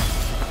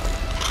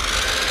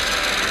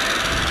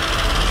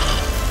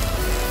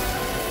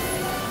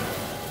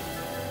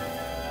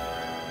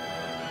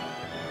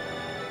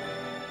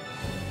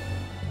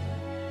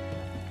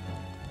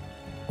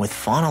 With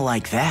fauna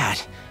like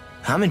that,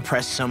 I'm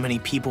impressed so many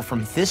people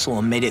from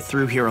Thistleum made it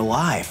through here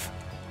alive.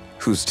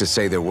 Who's to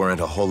say there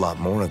weren't a whole lot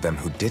more of them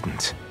who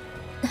didn't?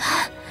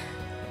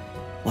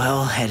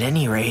 Well, at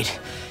any rate,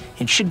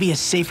 it should be a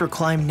safer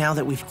climb now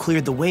that we've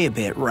cleared the way a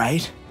bit,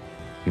 right?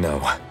 No.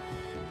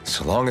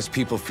 So long as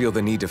people feel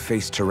the need to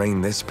face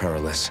terrain this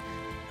perilous,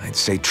 I'd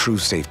say true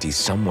safety's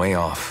some way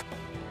off.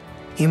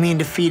 You mean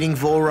defeating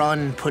Volron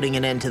and putting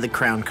an end to the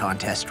crown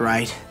contest,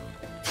 right?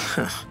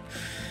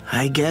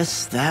 I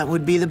guess that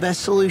would be the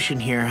best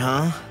solution here,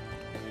 huh?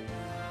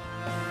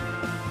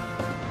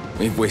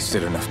 We've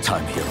wasted enough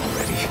time here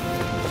already.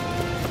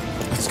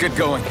 Let's get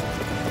going.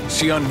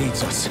 Xion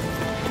needs us.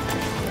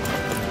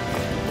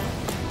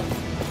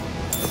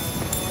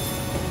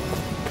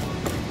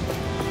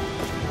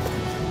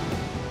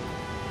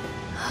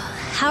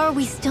 How are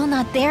we still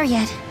not there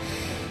yet?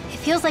 It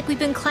feels like we've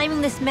been climbing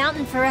this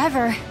mountain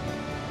forever.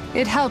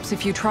 It helps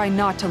if you try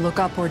not to look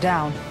up or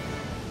down.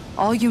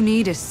 All you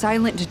need is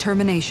silent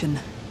determination.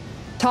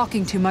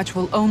 Talking too much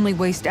will only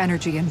waste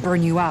energy and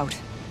burn you out.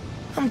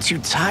 I'm too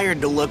tired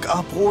to look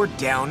up or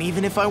down,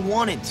 even if I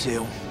wanted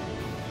to.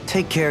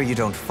 Take care you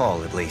don't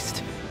fall, at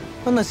least.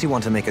 Unless you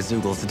want to make a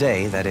Zoogle's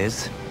day, that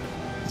is.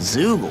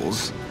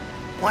 Zoogles?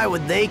 Why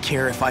would they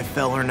care if I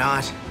fell or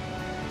not?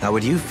 How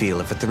would you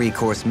feel if a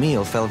 3-course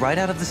meal fell right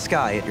out of the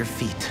sky at your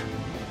feet?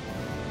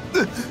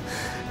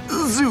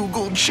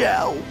 Zoogle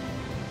Chow.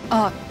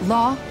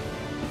 Law?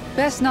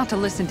 Best not to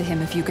listen to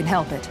him if you can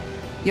help it.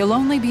 You'll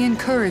only be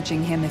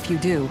encouraging him if you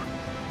do.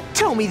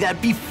 Tell me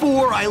that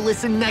before I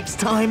listen next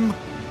time.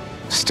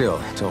 Still,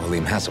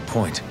 Dohalim has a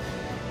point.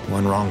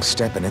 One wrong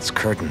step and it's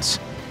curtains.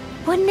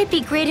 Wouldn't it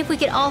be great if we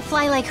could all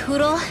fly like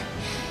Hootle?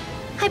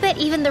 I bet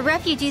even the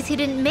refugees who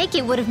didn't make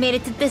it would have made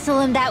it to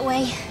Thistleum that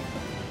way.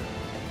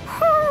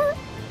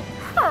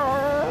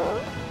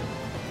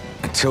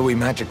 Until we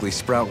magically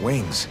sprout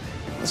wings,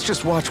 let's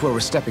just watch where we're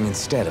stepping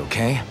instead,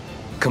 okay?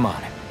 Come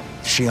on.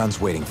 Xion's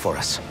waiting for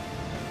us.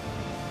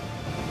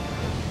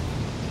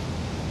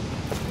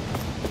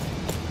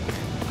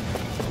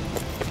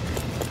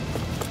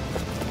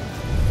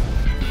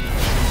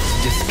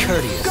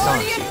 Discourteous,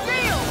 aren't you?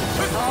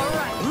 All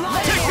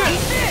right,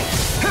 take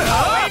this.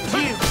 I'll end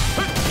you!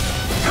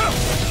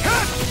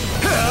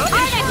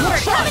 Hard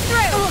expert coming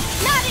through!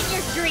 Not in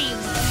your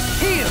dreams!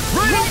 Here!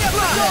 Right up the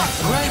top!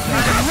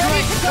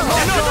 Ready to go!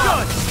 Not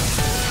good!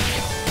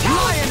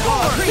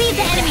 Lionheart! Leave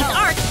the enemy's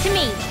arc to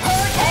me!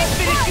 I'll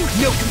finish you!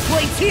 No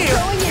complaints here!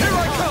 Here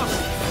I come!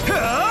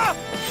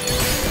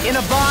 In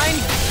a bind?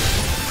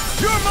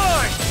 You're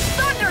mine!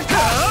 Thunder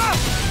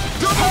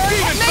Double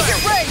demon Make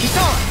it rain!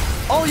 Kisara!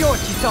 All yours,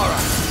 Kisara!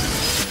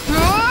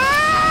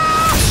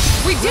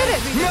 We did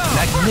it!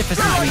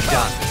 Magnificently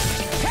done.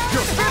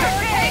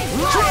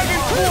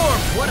 Dragon form!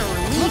 What a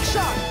relief!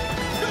 Shot!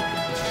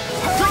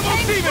 Double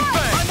demon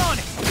fang! I'm on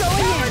it!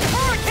 Going in!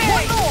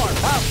 One more!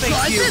 I'll face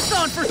Try you! this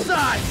on for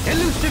size!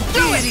 Elusive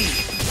deity!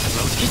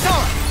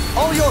 Kisara!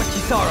 All yours,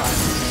 Kisara!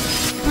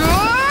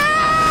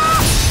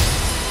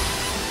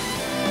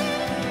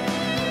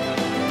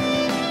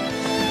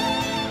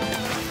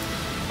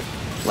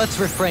 Let's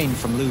refrain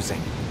from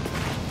losing.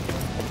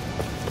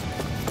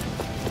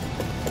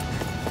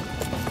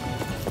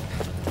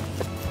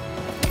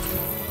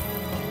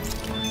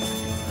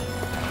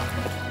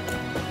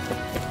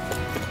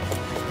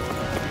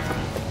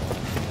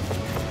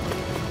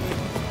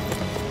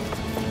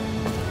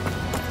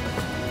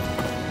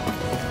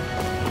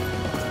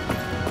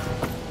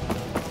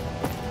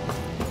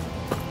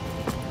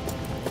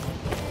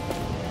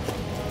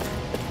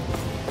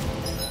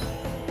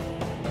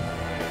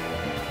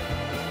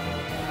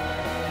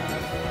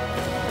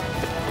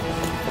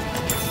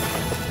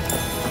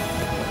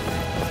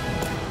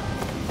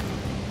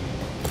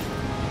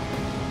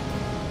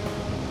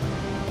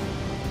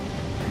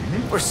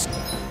 We're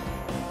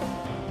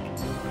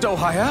so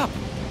high up.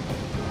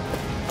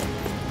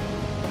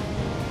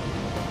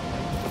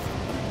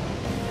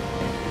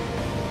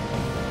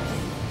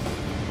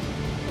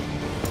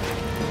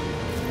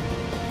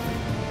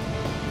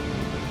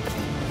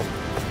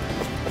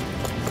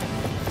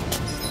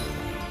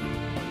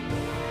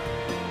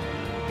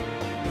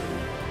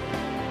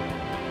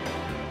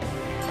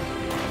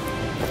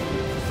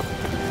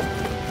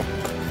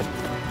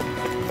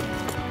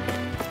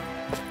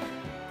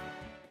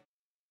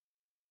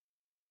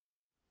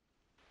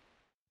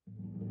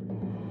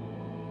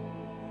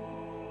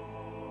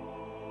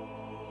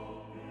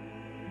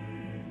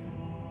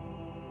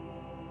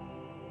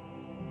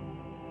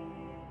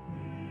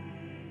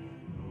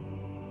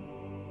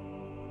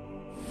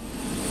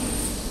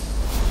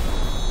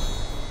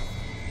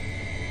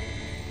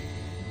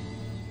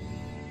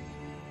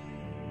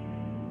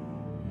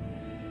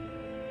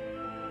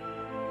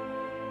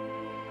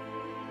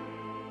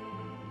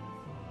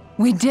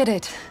 We did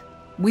it.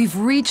 We've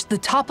reached the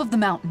top of the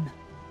mountain.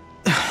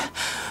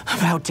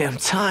 About damn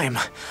time.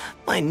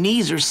 My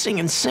knees are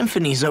singing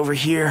symphonies over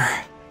here.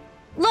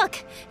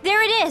 Look!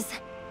 There it is!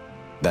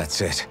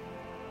 That's it.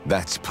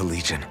 That's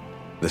Pelegion,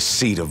 the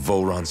seat of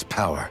Volron's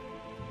power.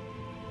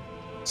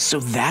 So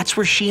that's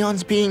where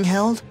Shion's being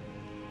held?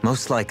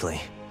 Most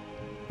likely.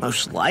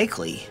 Most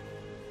likely.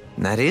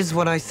 That is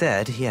what I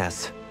said,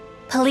 yes.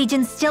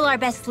 Pelegion's still our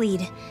best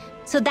lead.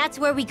 So that's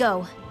where we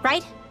go,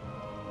 right?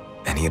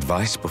 Any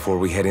advice before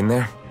we head in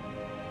there?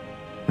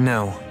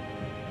 No.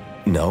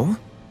 No?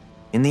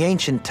 In the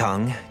ancient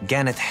tongue,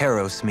 Ganath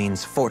Haros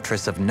means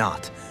Fortress of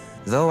Naught,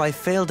 though I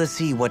fail to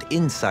see what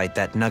insight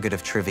that nugget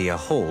of trivia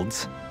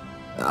holds.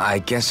 I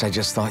guess I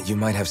just thought you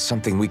might have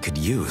something we could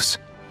use.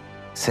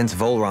 Since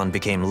Volron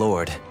became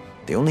Lord,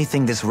 the only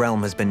thing this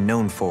realm has been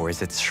known for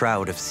is its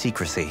shroud of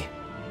secrecy.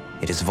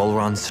 It is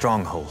Volron's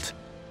stronghold.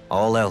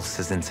 All else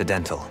is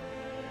incidental.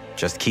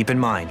 Just keep in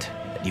mind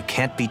that you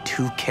can't be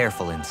too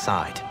careful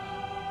inside.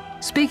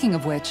 Speaking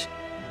of which,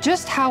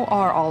 just how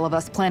are all of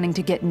us planning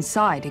to get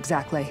inside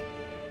exactly?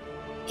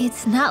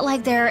 It's not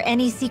like there are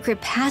any secret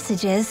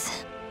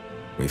passages.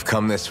 We've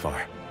come this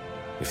far.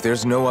 If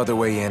there's no other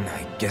way in,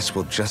 I guess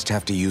we'll just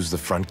have to use the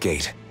front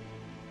gate.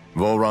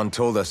 Volron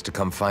told us to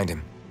come find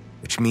him,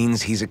 which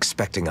means he's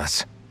expecting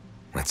us.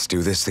 Let's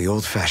do this the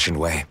old-fashioned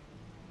way.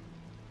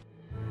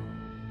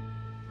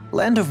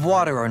 Land of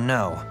water or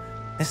no,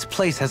 this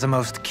place has a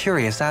most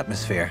curious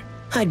atmosphere.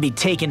 I'd be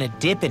taking a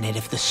dip in it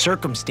if the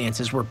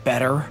circumstances were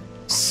better.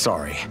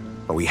 Sorry,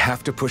 but we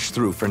have to push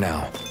through for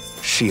now.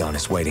 Shion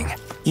is waiting.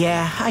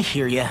 Yeah, I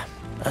hear ya.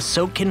 A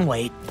soak can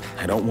wait.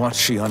 I don't want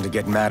Shion to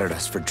get mad at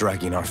us for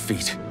dragging our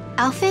feet.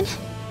 Alphen?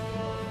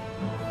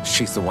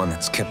 She's the one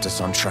that's kept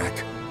us on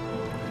track.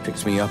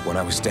 Picked me up when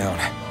I was down.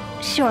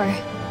 Sure.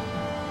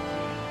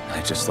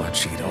 I just thought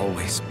she'd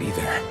always be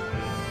there.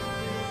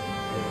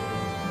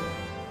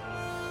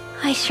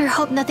 I sure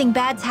hope nothing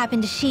bad's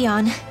happened to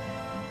Shion.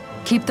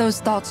 Keep those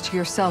thoughts to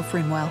yourself,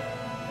 Rinwell.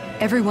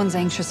 Everyone's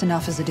anxious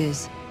enough as it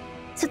is.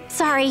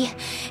 Sorry.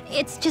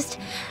 It's just...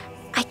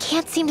 I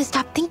can't seem to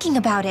stop thinking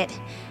about it.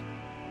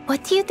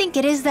 What do you think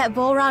it is that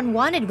Volron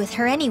wanted with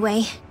her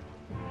anyway?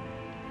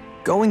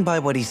 Going by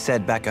what he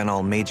said back on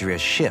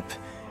Almeidria's ship,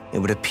 it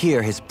would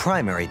appear his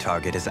primary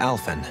target is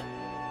Alphen.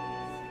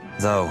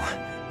 Though,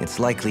 it's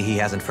likely he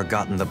hasn't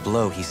forgotten the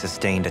blow he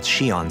sustained at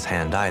Shion's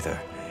hand either.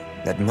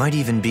 That might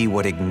even be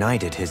what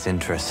ignited his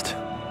interest.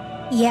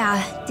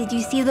 Yeah, did you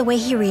see the way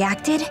he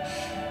reacted?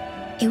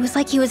 It was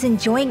like he was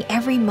enjoying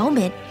every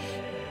moment.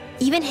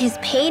 Even his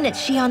pain at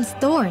Shion's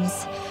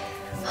thorns.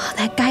 Oh,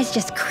 that guy's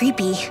just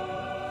creepy.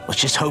 Let's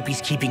just hope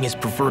he's keeping his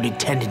perverted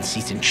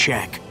tendencies in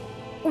check.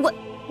 What?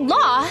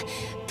 Law?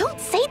 Don't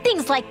say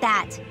things like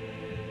that.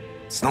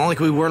 It's not like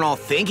we weren't all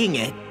thinking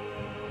it.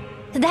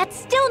 That's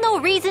still no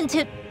reason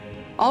to...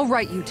 All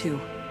right, you two.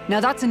 Now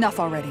that's enough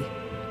already.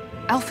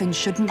 Alphen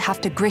shouldn't have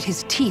to grit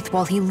his teeth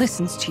while he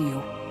listens to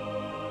you.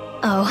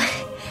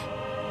 Oh.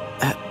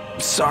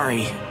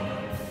 Sorry.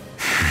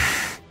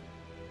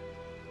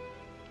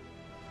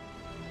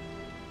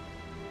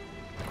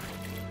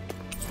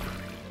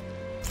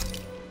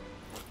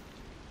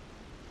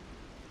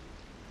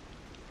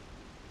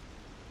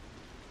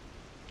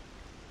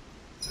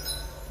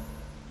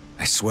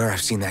 I swear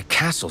I've seen that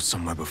castle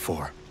somewhere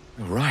before.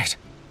 You're right.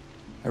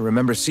 I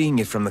remember seeing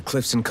it from the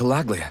cliffs in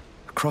Calaglia,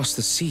 across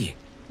the sea.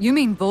 You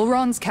mean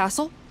Volron's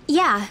castle?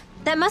 Yeah,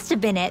 that must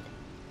have been it.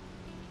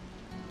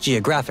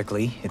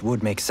 Geographically, it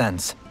would make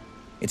sense.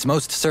 It's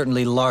most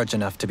certainly large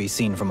enough to be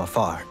seen from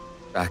afar.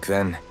 Back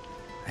then,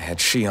 I had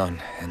Shion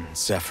and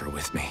Zephyr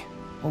with me.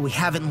 Well, we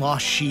haven't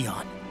lost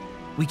Shion.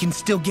 We can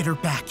still get her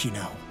back, you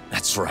know.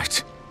 That's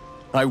right.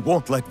 I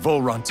won't let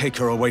Volron take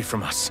her away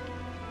from us.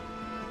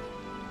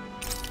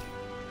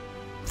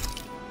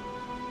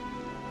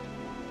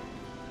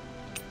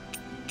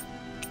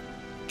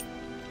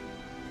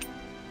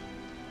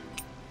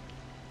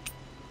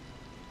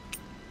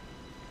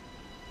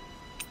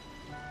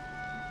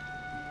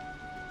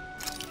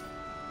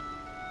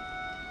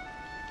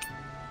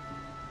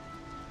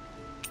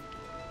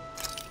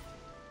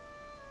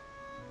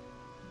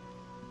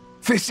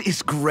 This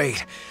is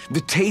great.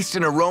 The taste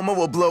and aroma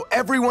will blow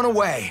everyone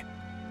away.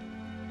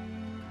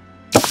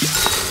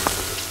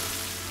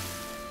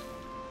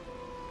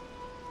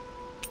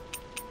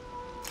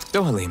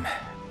 Dohalim,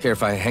 care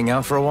if I hang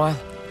out for a while?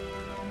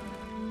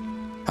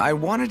 I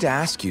wanted to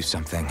ask you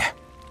something.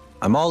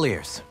 I'm all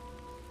ears.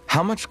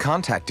 How much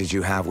contact did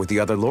you have with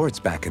the other lords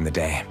back in the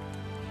day?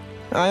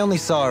 I only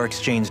saw or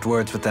exchanged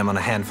words with them on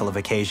a handful of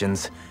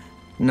occasions.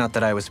 Not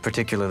that I was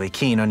particularly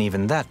keen on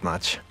even that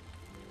much.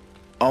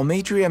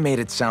 Almeidrea made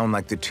it sound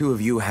like the two of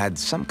you had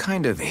some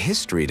kind of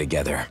history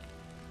together.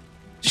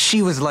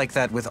 She was like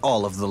that with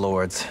all of the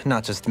lords,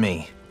 not just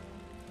me.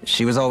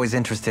 She was always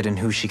interested in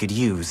who she could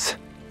use,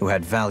 who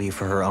had value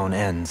for her own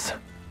ends.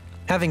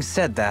 Having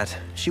said that,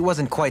 she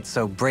wasn't quite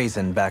so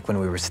brazen back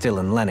when we were still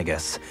in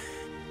Lenegis.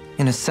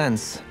 In a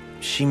sense,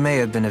 she may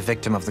have been a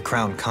victim of the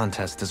crown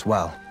contest as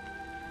well.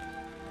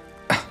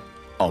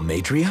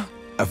 Almeidrea?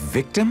 A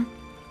victim?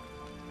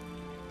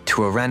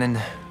 To a Renan,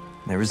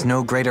 there is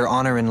no greater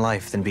honor in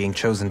life than being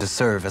chosen to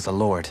serve as a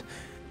lord,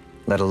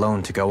 let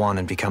alone to go on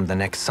and become the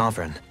next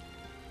sovereign.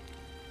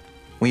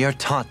 We are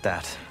taught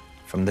that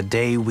from the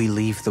day we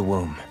leave the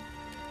womb.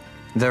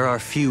 There are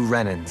few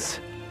Renans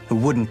who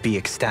wouldn't be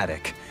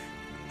ecstatic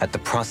at the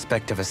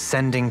prospect of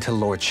ascending to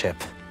lordship.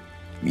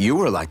 You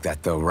were like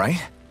that though,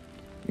 right?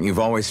 You've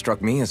always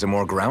struck me as a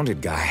more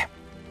grounded guy.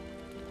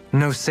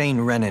 No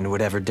sane Renan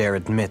would ever dare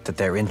admit that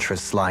their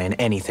interests lie in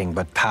anything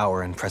but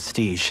power and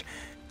prestige,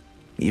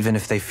 even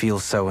if they feel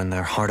so in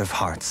their heart of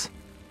hearts.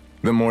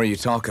 The more you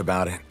talk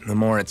about it, the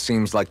more it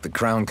seems like the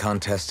crown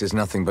contest is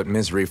nothing but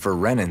misery for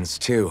Renans,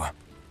 too.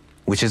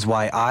 Which is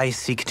why I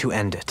seek to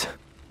end it.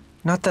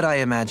 Not that I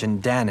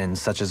imagine Danans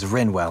such as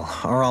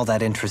Rinwell are all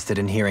that interested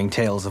in hearing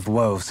tales of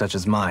woe such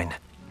as mine.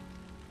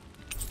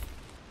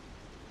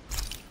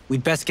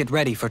 We'd best get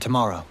ready for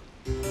tomorrow.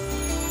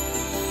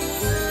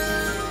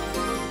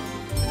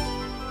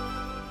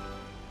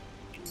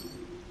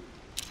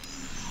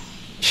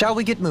 Shall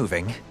we get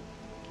moving?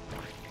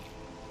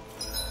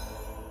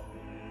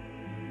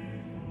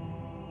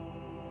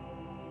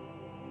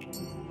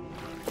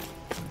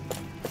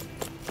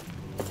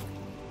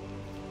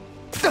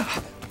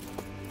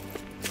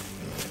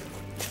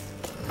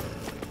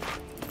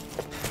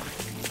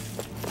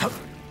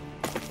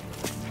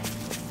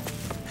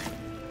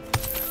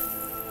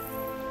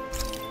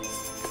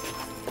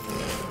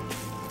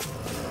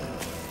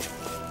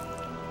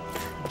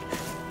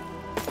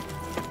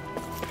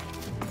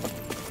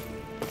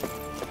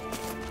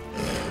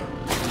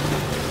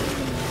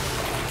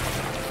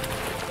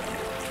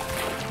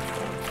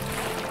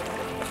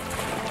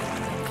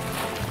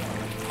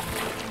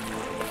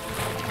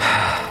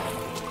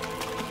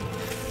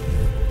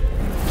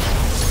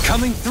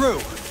 Coming through!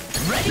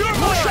 Ready to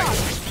push!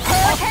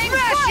 Hurricane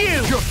smash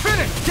you! You're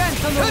finished! Dance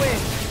on the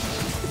wind!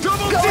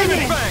 Double Go Demon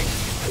in. Fang!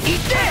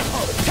 Eat this!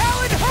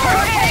 Talon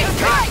Hurricane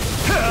Strike!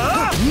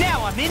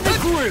 Now I'm in the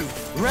groove!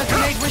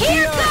 Resonate with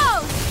Here the earth!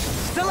 goes!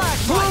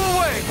 Stalagmite! Blow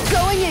away!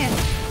 Going in!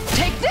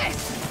 Take this!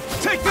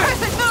 Take this!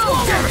 Crescent move!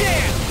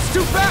 Dance!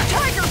 Stoop back!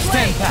 Tiger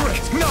Blade!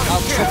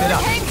 I'll trip it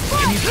up.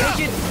 Can you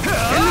take it?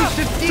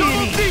 Elusive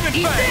Double deity! Demon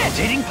Eat Fang! this!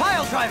 Rotating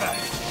pile driver!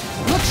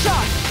 Look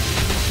sharp!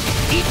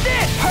 Eat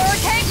this!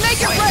 Hurricane Make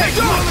It Rain!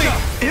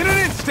 Technology! In an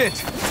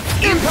instant!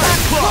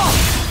 Impact Claw!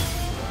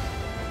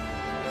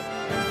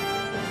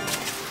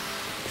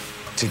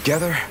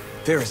 Together,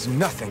 there is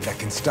nothing that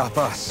can stop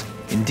us.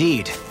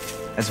 Indeed.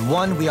 As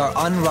one, we are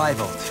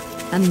unrivaled.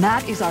 And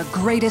that is our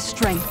greatest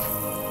strength.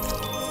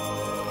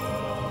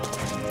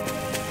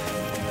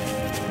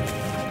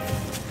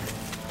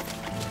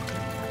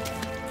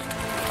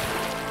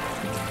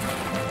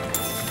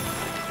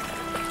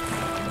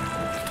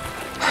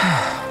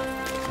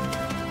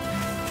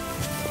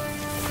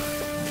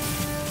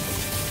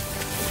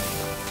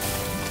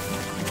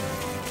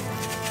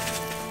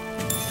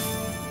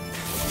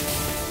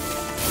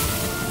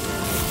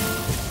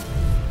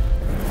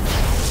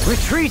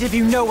 Retreat if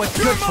you know what's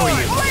good for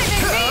you.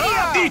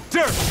 Eat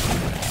dirt!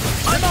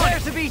 I'm on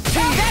it. To be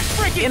seen. That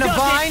freaking In a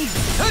bind?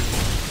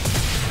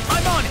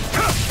 I'm on it.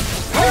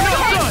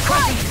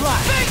 Crescent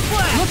Flash. Big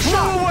flash. Look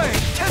away!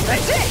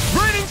 That's it.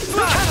 Raining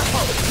slash!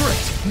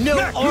 Great! No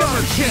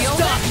armor can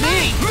stop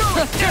me.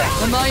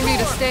 Remind me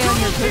to stay on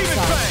your good Demon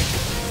side.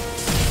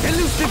 Fang!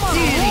 Elusive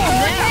deity.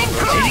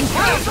 Hitting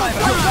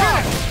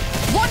fire.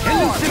 One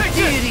more. Elusive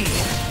deity.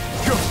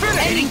 You're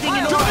finished! Anything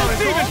in Double order.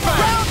 Demon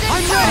Fang!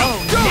 I'm ready.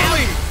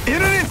 Double!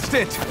 In an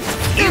instant!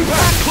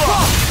 Impact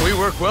Claw! We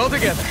work well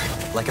together.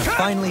 Like a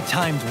finely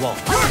timed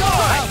waltz.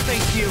 I'll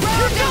face you.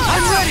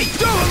 I'm ready.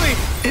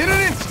 Double! In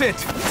an instant!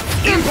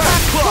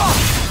 Impact Claw!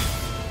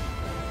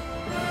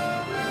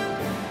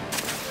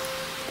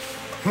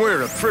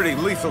 We're a pretty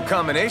lethal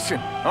combination,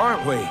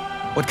 aren't we?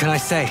 What can I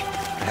say?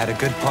 I had a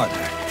good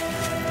partner.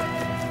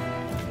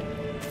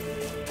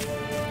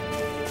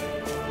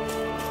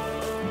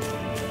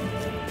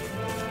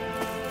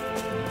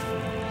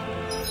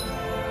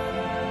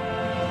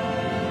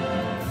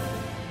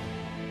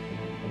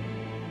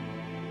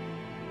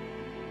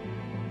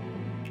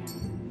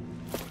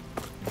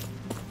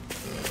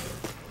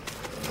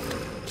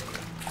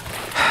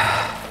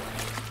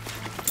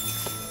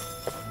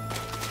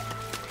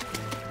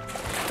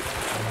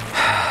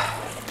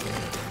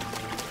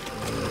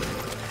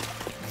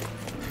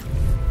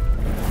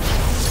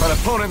 An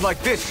opponent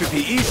like this should be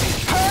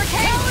easy.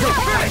 Hurricane.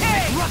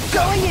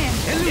 Going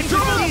in.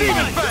 Double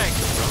Demon Fang!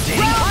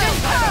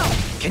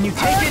 Can you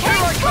take it?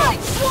 Here I come!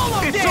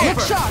 It's Hit over!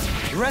 shot.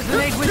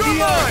 Resonate with You're the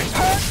mine!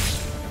 earth.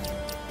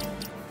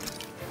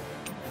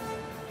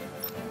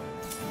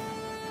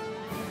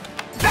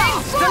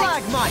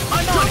 Stalagmite!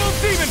 Double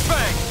Demon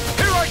Fang!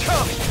 Here I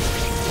come!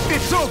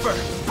 It's over!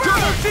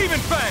 Double Demon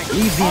Fang!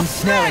 Leave the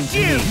ensnaring to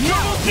me.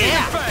 Double Demon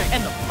Yeah. Fang!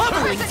 And the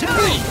pummeling to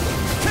me.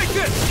 Take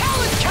this!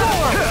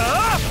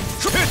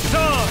 It's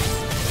on!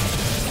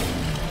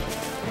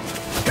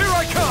 Here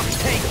I come!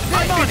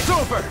 It's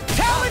over!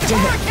 Talon You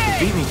Hurricane.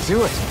 beat me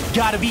to it.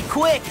 Gotta be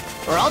quick,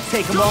 or I'll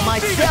take them all Double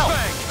Demon myself.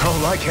 Fang! Oh,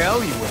 like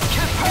hell you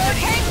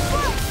will.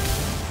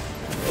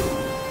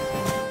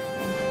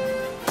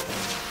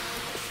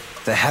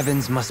 The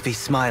heavens must be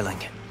smiling.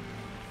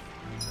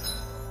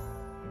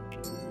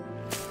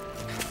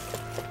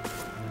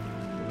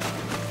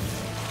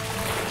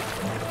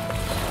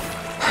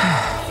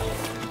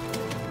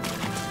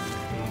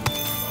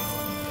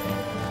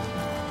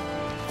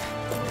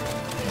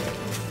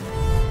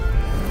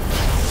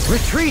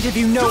 Retreat if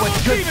you know Double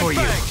what's good Demon for you.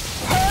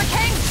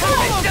 Fang!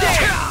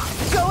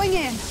 Going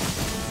in.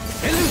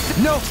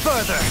 No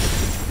further.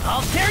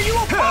 I'll tear you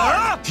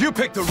apart. You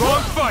picked the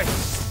wrong fight!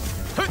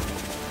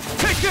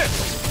 Take this!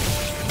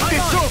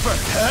 It's over!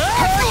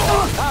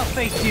 I'll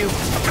face you.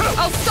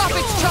 I'll stop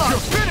its charge.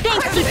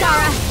 Thanks,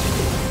 Kisara!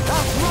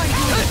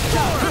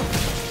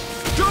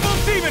 Double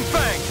Demon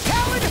Fang!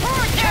 Talon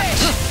Hurricane.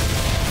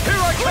 Here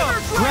I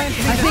come!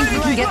 I think we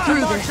can get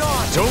through this.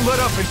 Don't let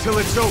up until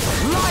it's over!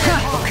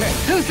 Okay,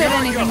 Who said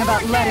anything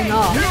about letting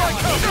off? here I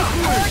come!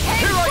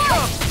 Here I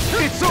come!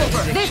 It's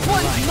over! This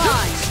one's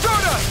mine.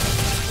 Stardust!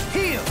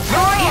 Heal.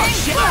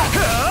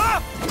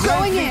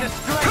 Going in.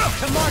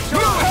 To march on.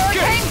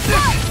 Hurricane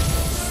strike.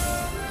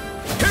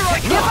 Here I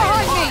Get come!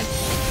 behind me.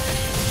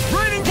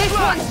 Raining This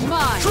Slash! one's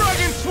mine.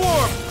 Dragon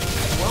Swarm!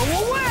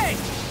 Blow away.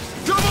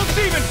 Double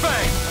Demon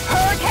Fang!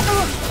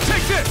 Hurricane.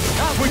 Take this!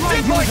 We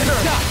did my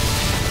turn!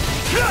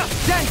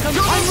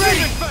 Double I'm ready.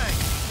 Demon Fang!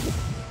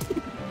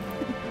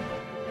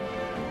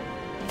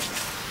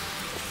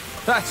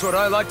 That's what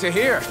I like to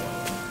hear.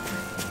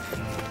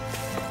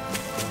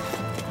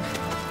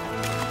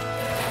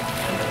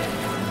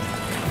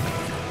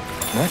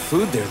 That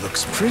food there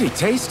looks pretty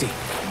tasty.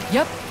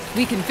 Yep,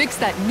 we can fix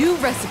that new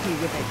recipe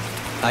with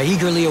it. I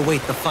eagerly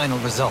await the final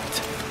result.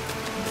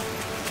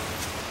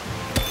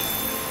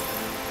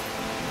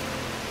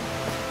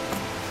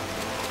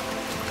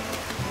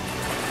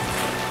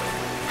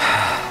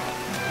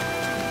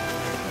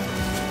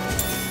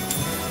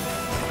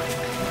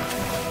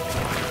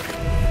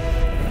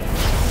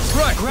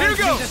 Right, here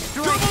goes!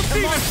 Double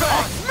Demon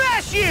Fang!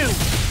 Smash you.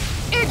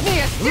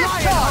 Igneous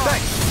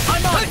discharge.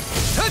 I'm on it.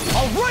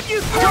 I'll run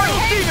you through.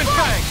 Double Demon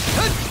Fang!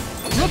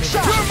 Look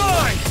sharp. You're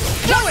mine!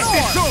 Do it.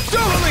 It's over!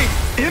 Double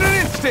in an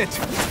instant!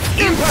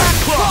 Impact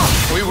Claw!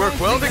 We work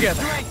well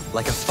together.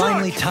 Like a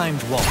finely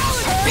timed waltz.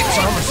 Its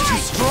armor's too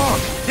strong.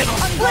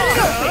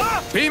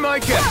 Be my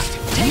guest.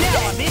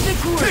 Now I'm in the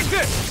groove. Take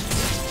this!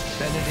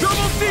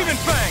 Double Demon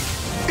Fang!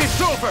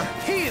 It's over!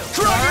 Heal.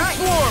 Dragon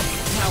Swarm!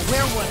 Now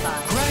where was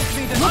I? Grant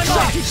me the Look strength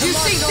sharp. Did to you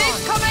march see on. this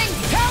coming?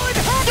 Talon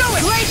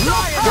Hurricane. Great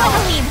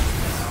Double!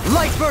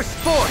 Light Burst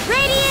Force!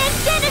 Radiant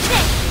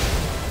Genesis!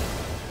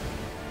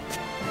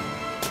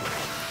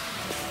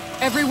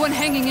 Everyone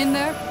hanging in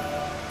there?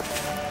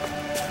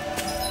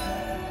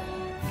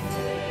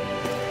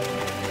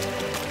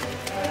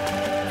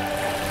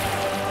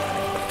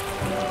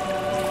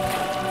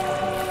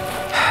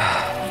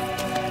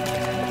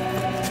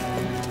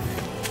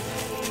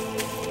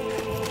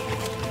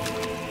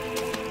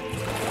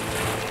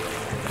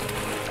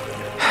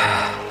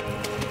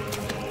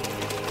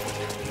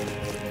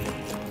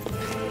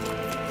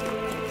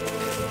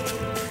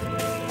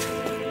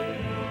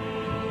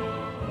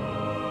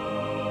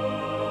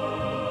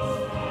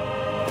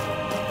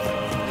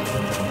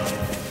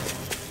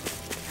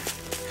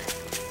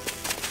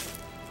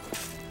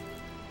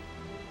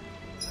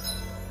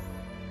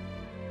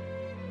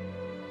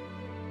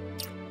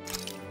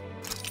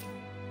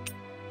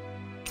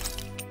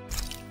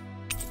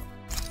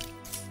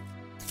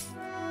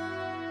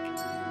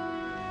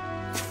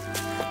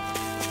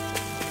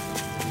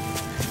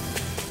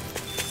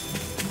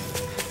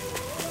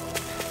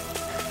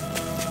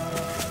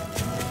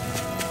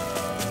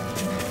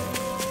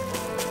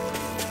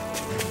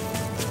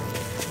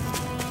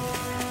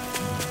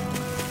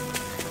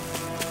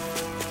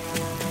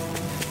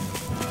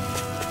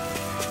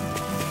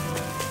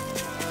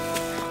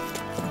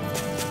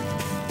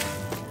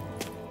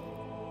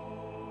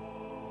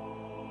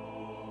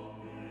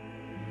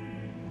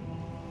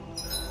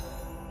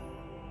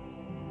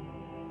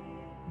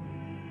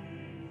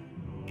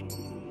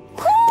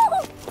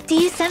 Do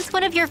you sense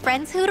one of your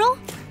friends, Hootle?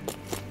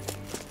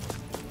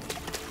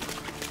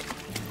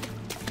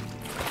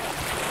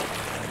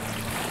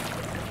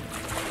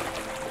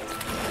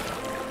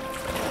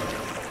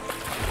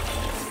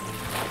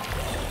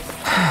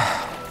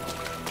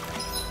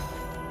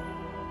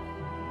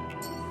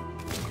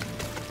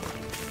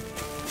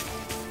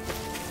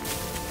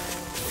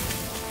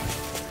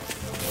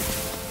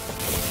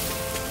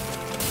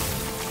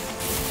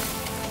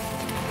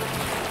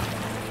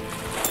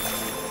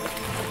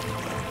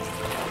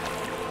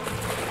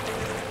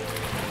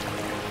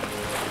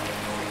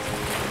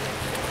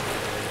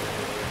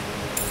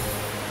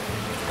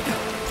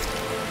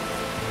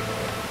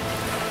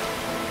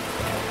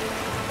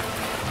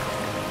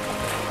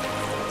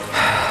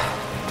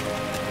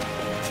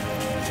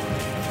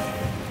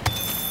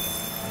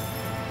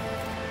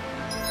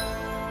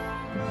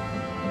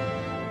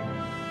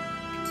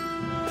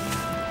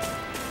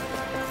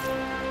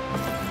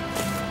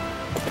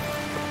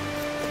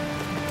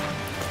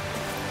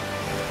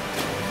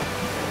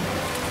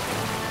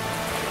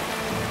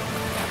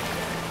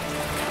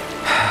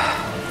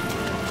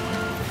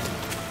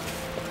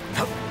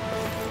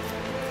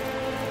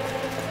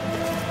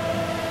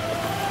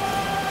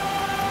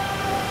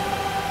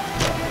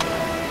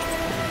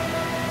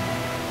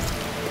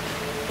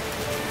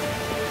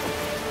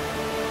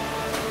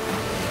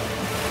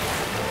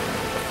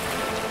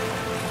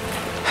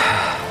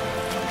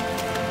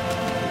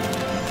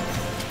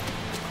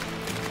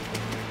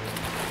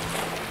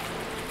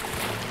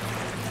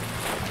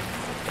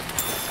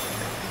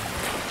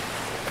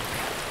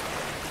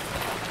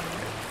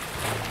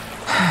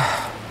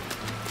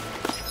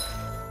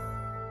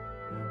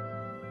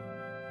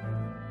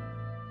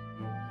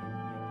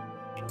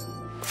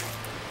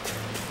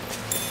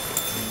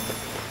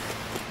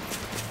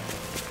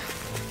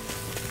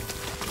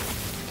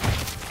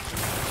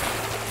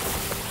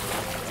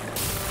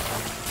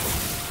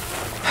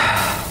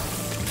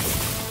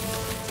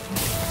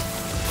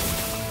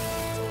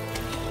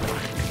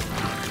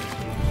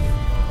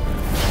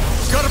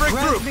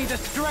 Grant me the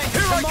strength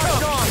Here to I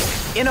march come. on!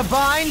 In a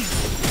bind?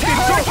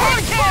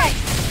 Hurricane!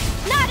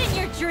 Not in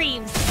your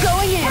dreams!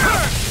 Going in!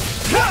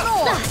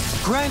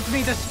 Grant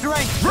me the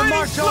strength to Raining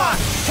march on!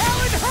 Slash!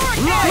 Talon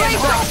Hurricane! Lion Raise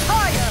Heart! us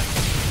higher!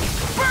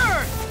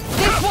 Burn!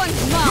 This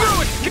one's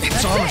mine!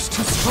 Its armor's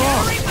too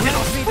strong.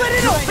 Split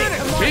it open!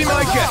 Be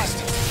my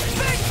guest.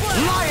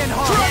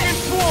 Lionheart! Dragon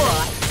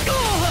Swarm!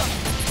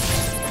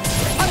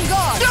 On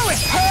guard! Do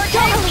it!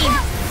 Gasoline!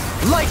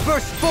 Light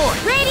Burst Force!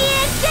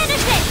 Radiant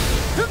Genesis!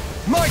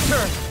 My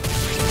turn.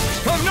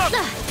 I'm not.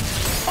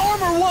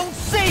 Armor won't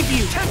save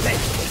you! Tempted.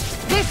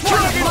 This one's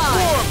Dragon mine!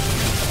 Swarm!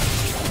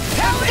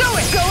 Do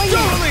it! Going in!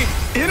 Totally!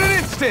 In an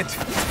instant!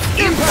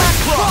 Impact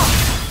Claw!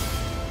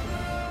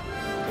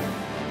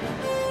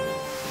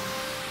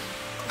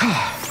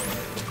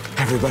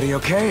 Everybody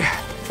okay?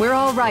 We're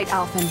all right,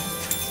 Alphen.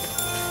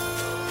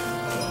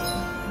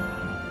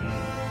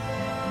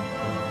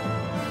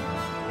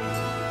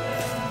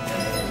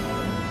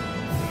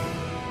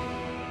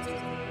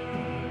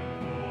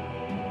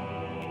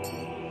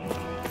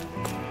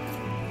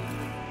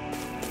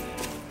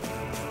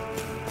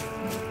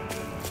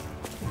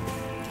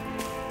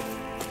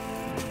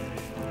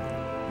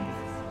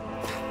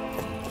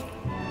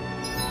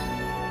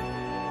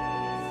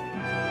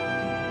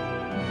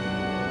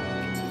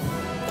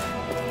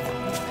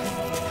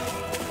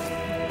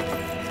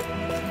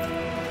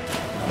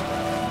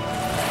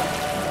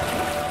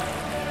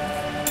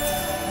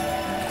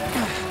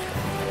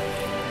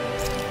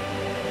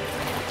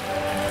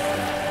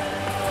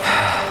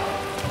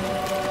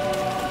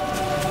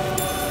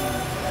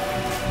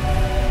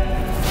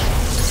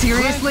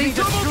 Seriously? Is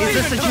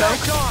this a joke?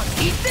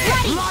 Eat this!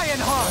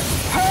 Lionheart!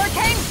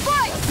 Hurricane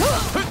Strike!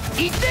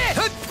 Eat this!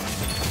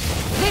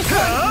 This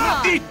one's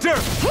mine! Eat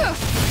dirt!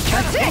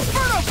 That's it!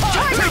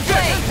 Tiger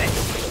Blade!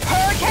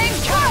 Hurricane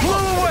Strike!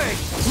 Blow away!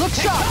 Look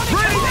sharp!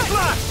 Ready to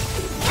slash!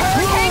 Blow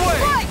Hurricane away!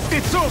 Strike!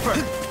 It's over!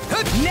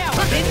 Now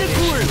I'm in the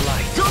groove!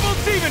 Double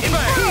demon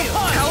fang!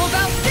 How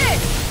about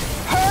this?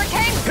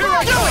 Hurricane Here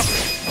I Strike!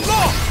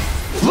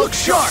 go! Look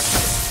sharp!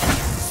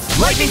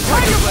 Lightning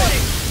Tiger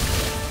Blade!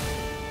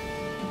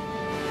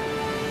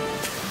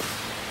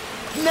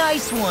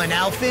 Nice one,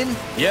 Alphen.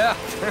 Yeah,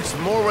 there's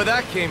more where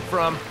that came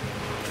from.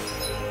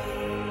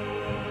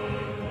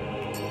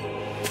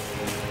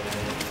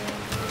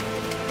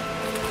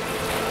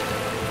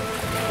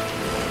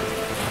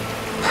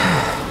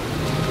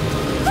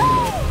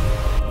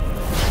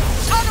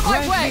 Out of my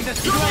way!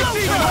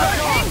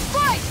 Hurricane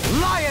Strike!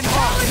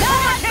 Lionheart!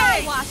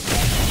 Hurricane!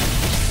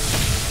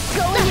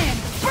 Going in!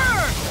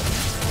 Burn!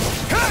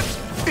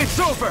 It's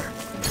over!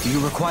 Do you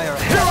require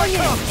a Here I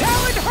come!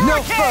 Talon Hurricane!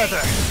 No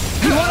further!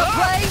 You wanna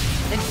play?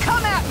 Then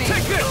come at me!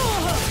 Take this!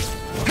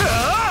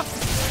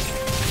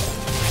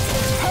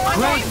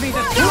 Grant me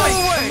the Blow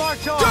away!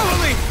 Double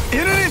me!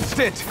 In an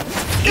instant!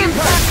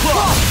 Impact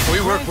Claw!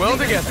 We work well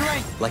together.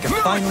 like a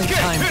finely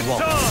timed It's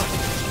waltz. on!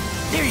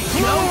 There you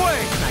Blow go!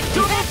 away!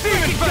 Double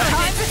demon fang!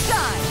 Time to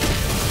shine!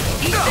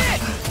 Eat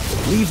this!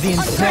 Leave the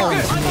ensnaring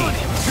to me.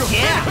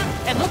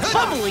 Yeah, and looks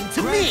humbling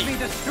to me.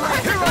 Here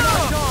I come!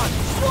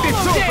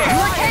 It's over!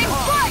 Hurricane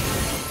Strike!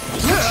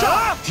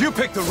 You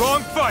picked the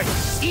wrong fight!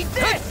 Eat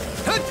this!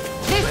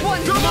 This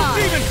one's Double mine!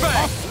 demon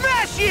fang!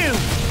 Smash you!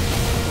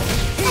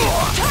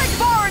 Turn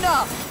far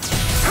enough!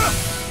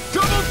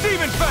 Double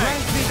demon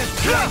fang!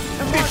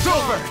 It's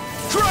over!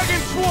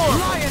 Dragon Swarm!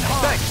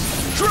 Thanks!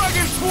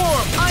 Dragon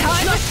Swarm!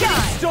 Time to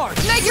shine!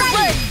 Make it Ready!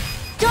 rain!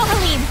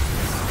 Dohalim!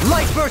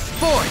 Light burst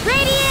forth!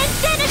 Radiant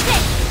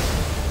Genesis!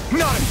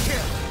 Not a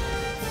chance!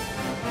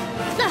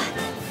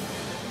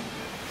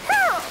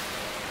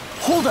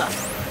 Hold up.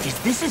 Is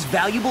this as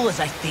valuable as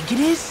I think it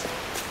is?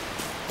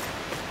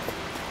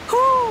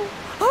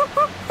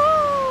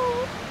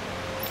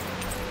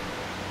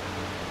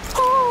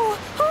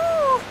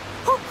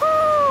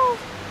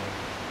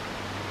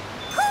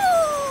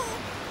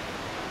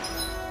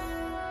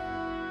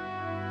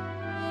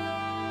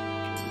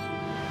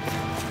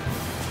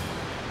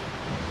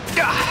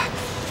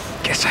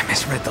 Guess I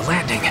misread the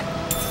landing.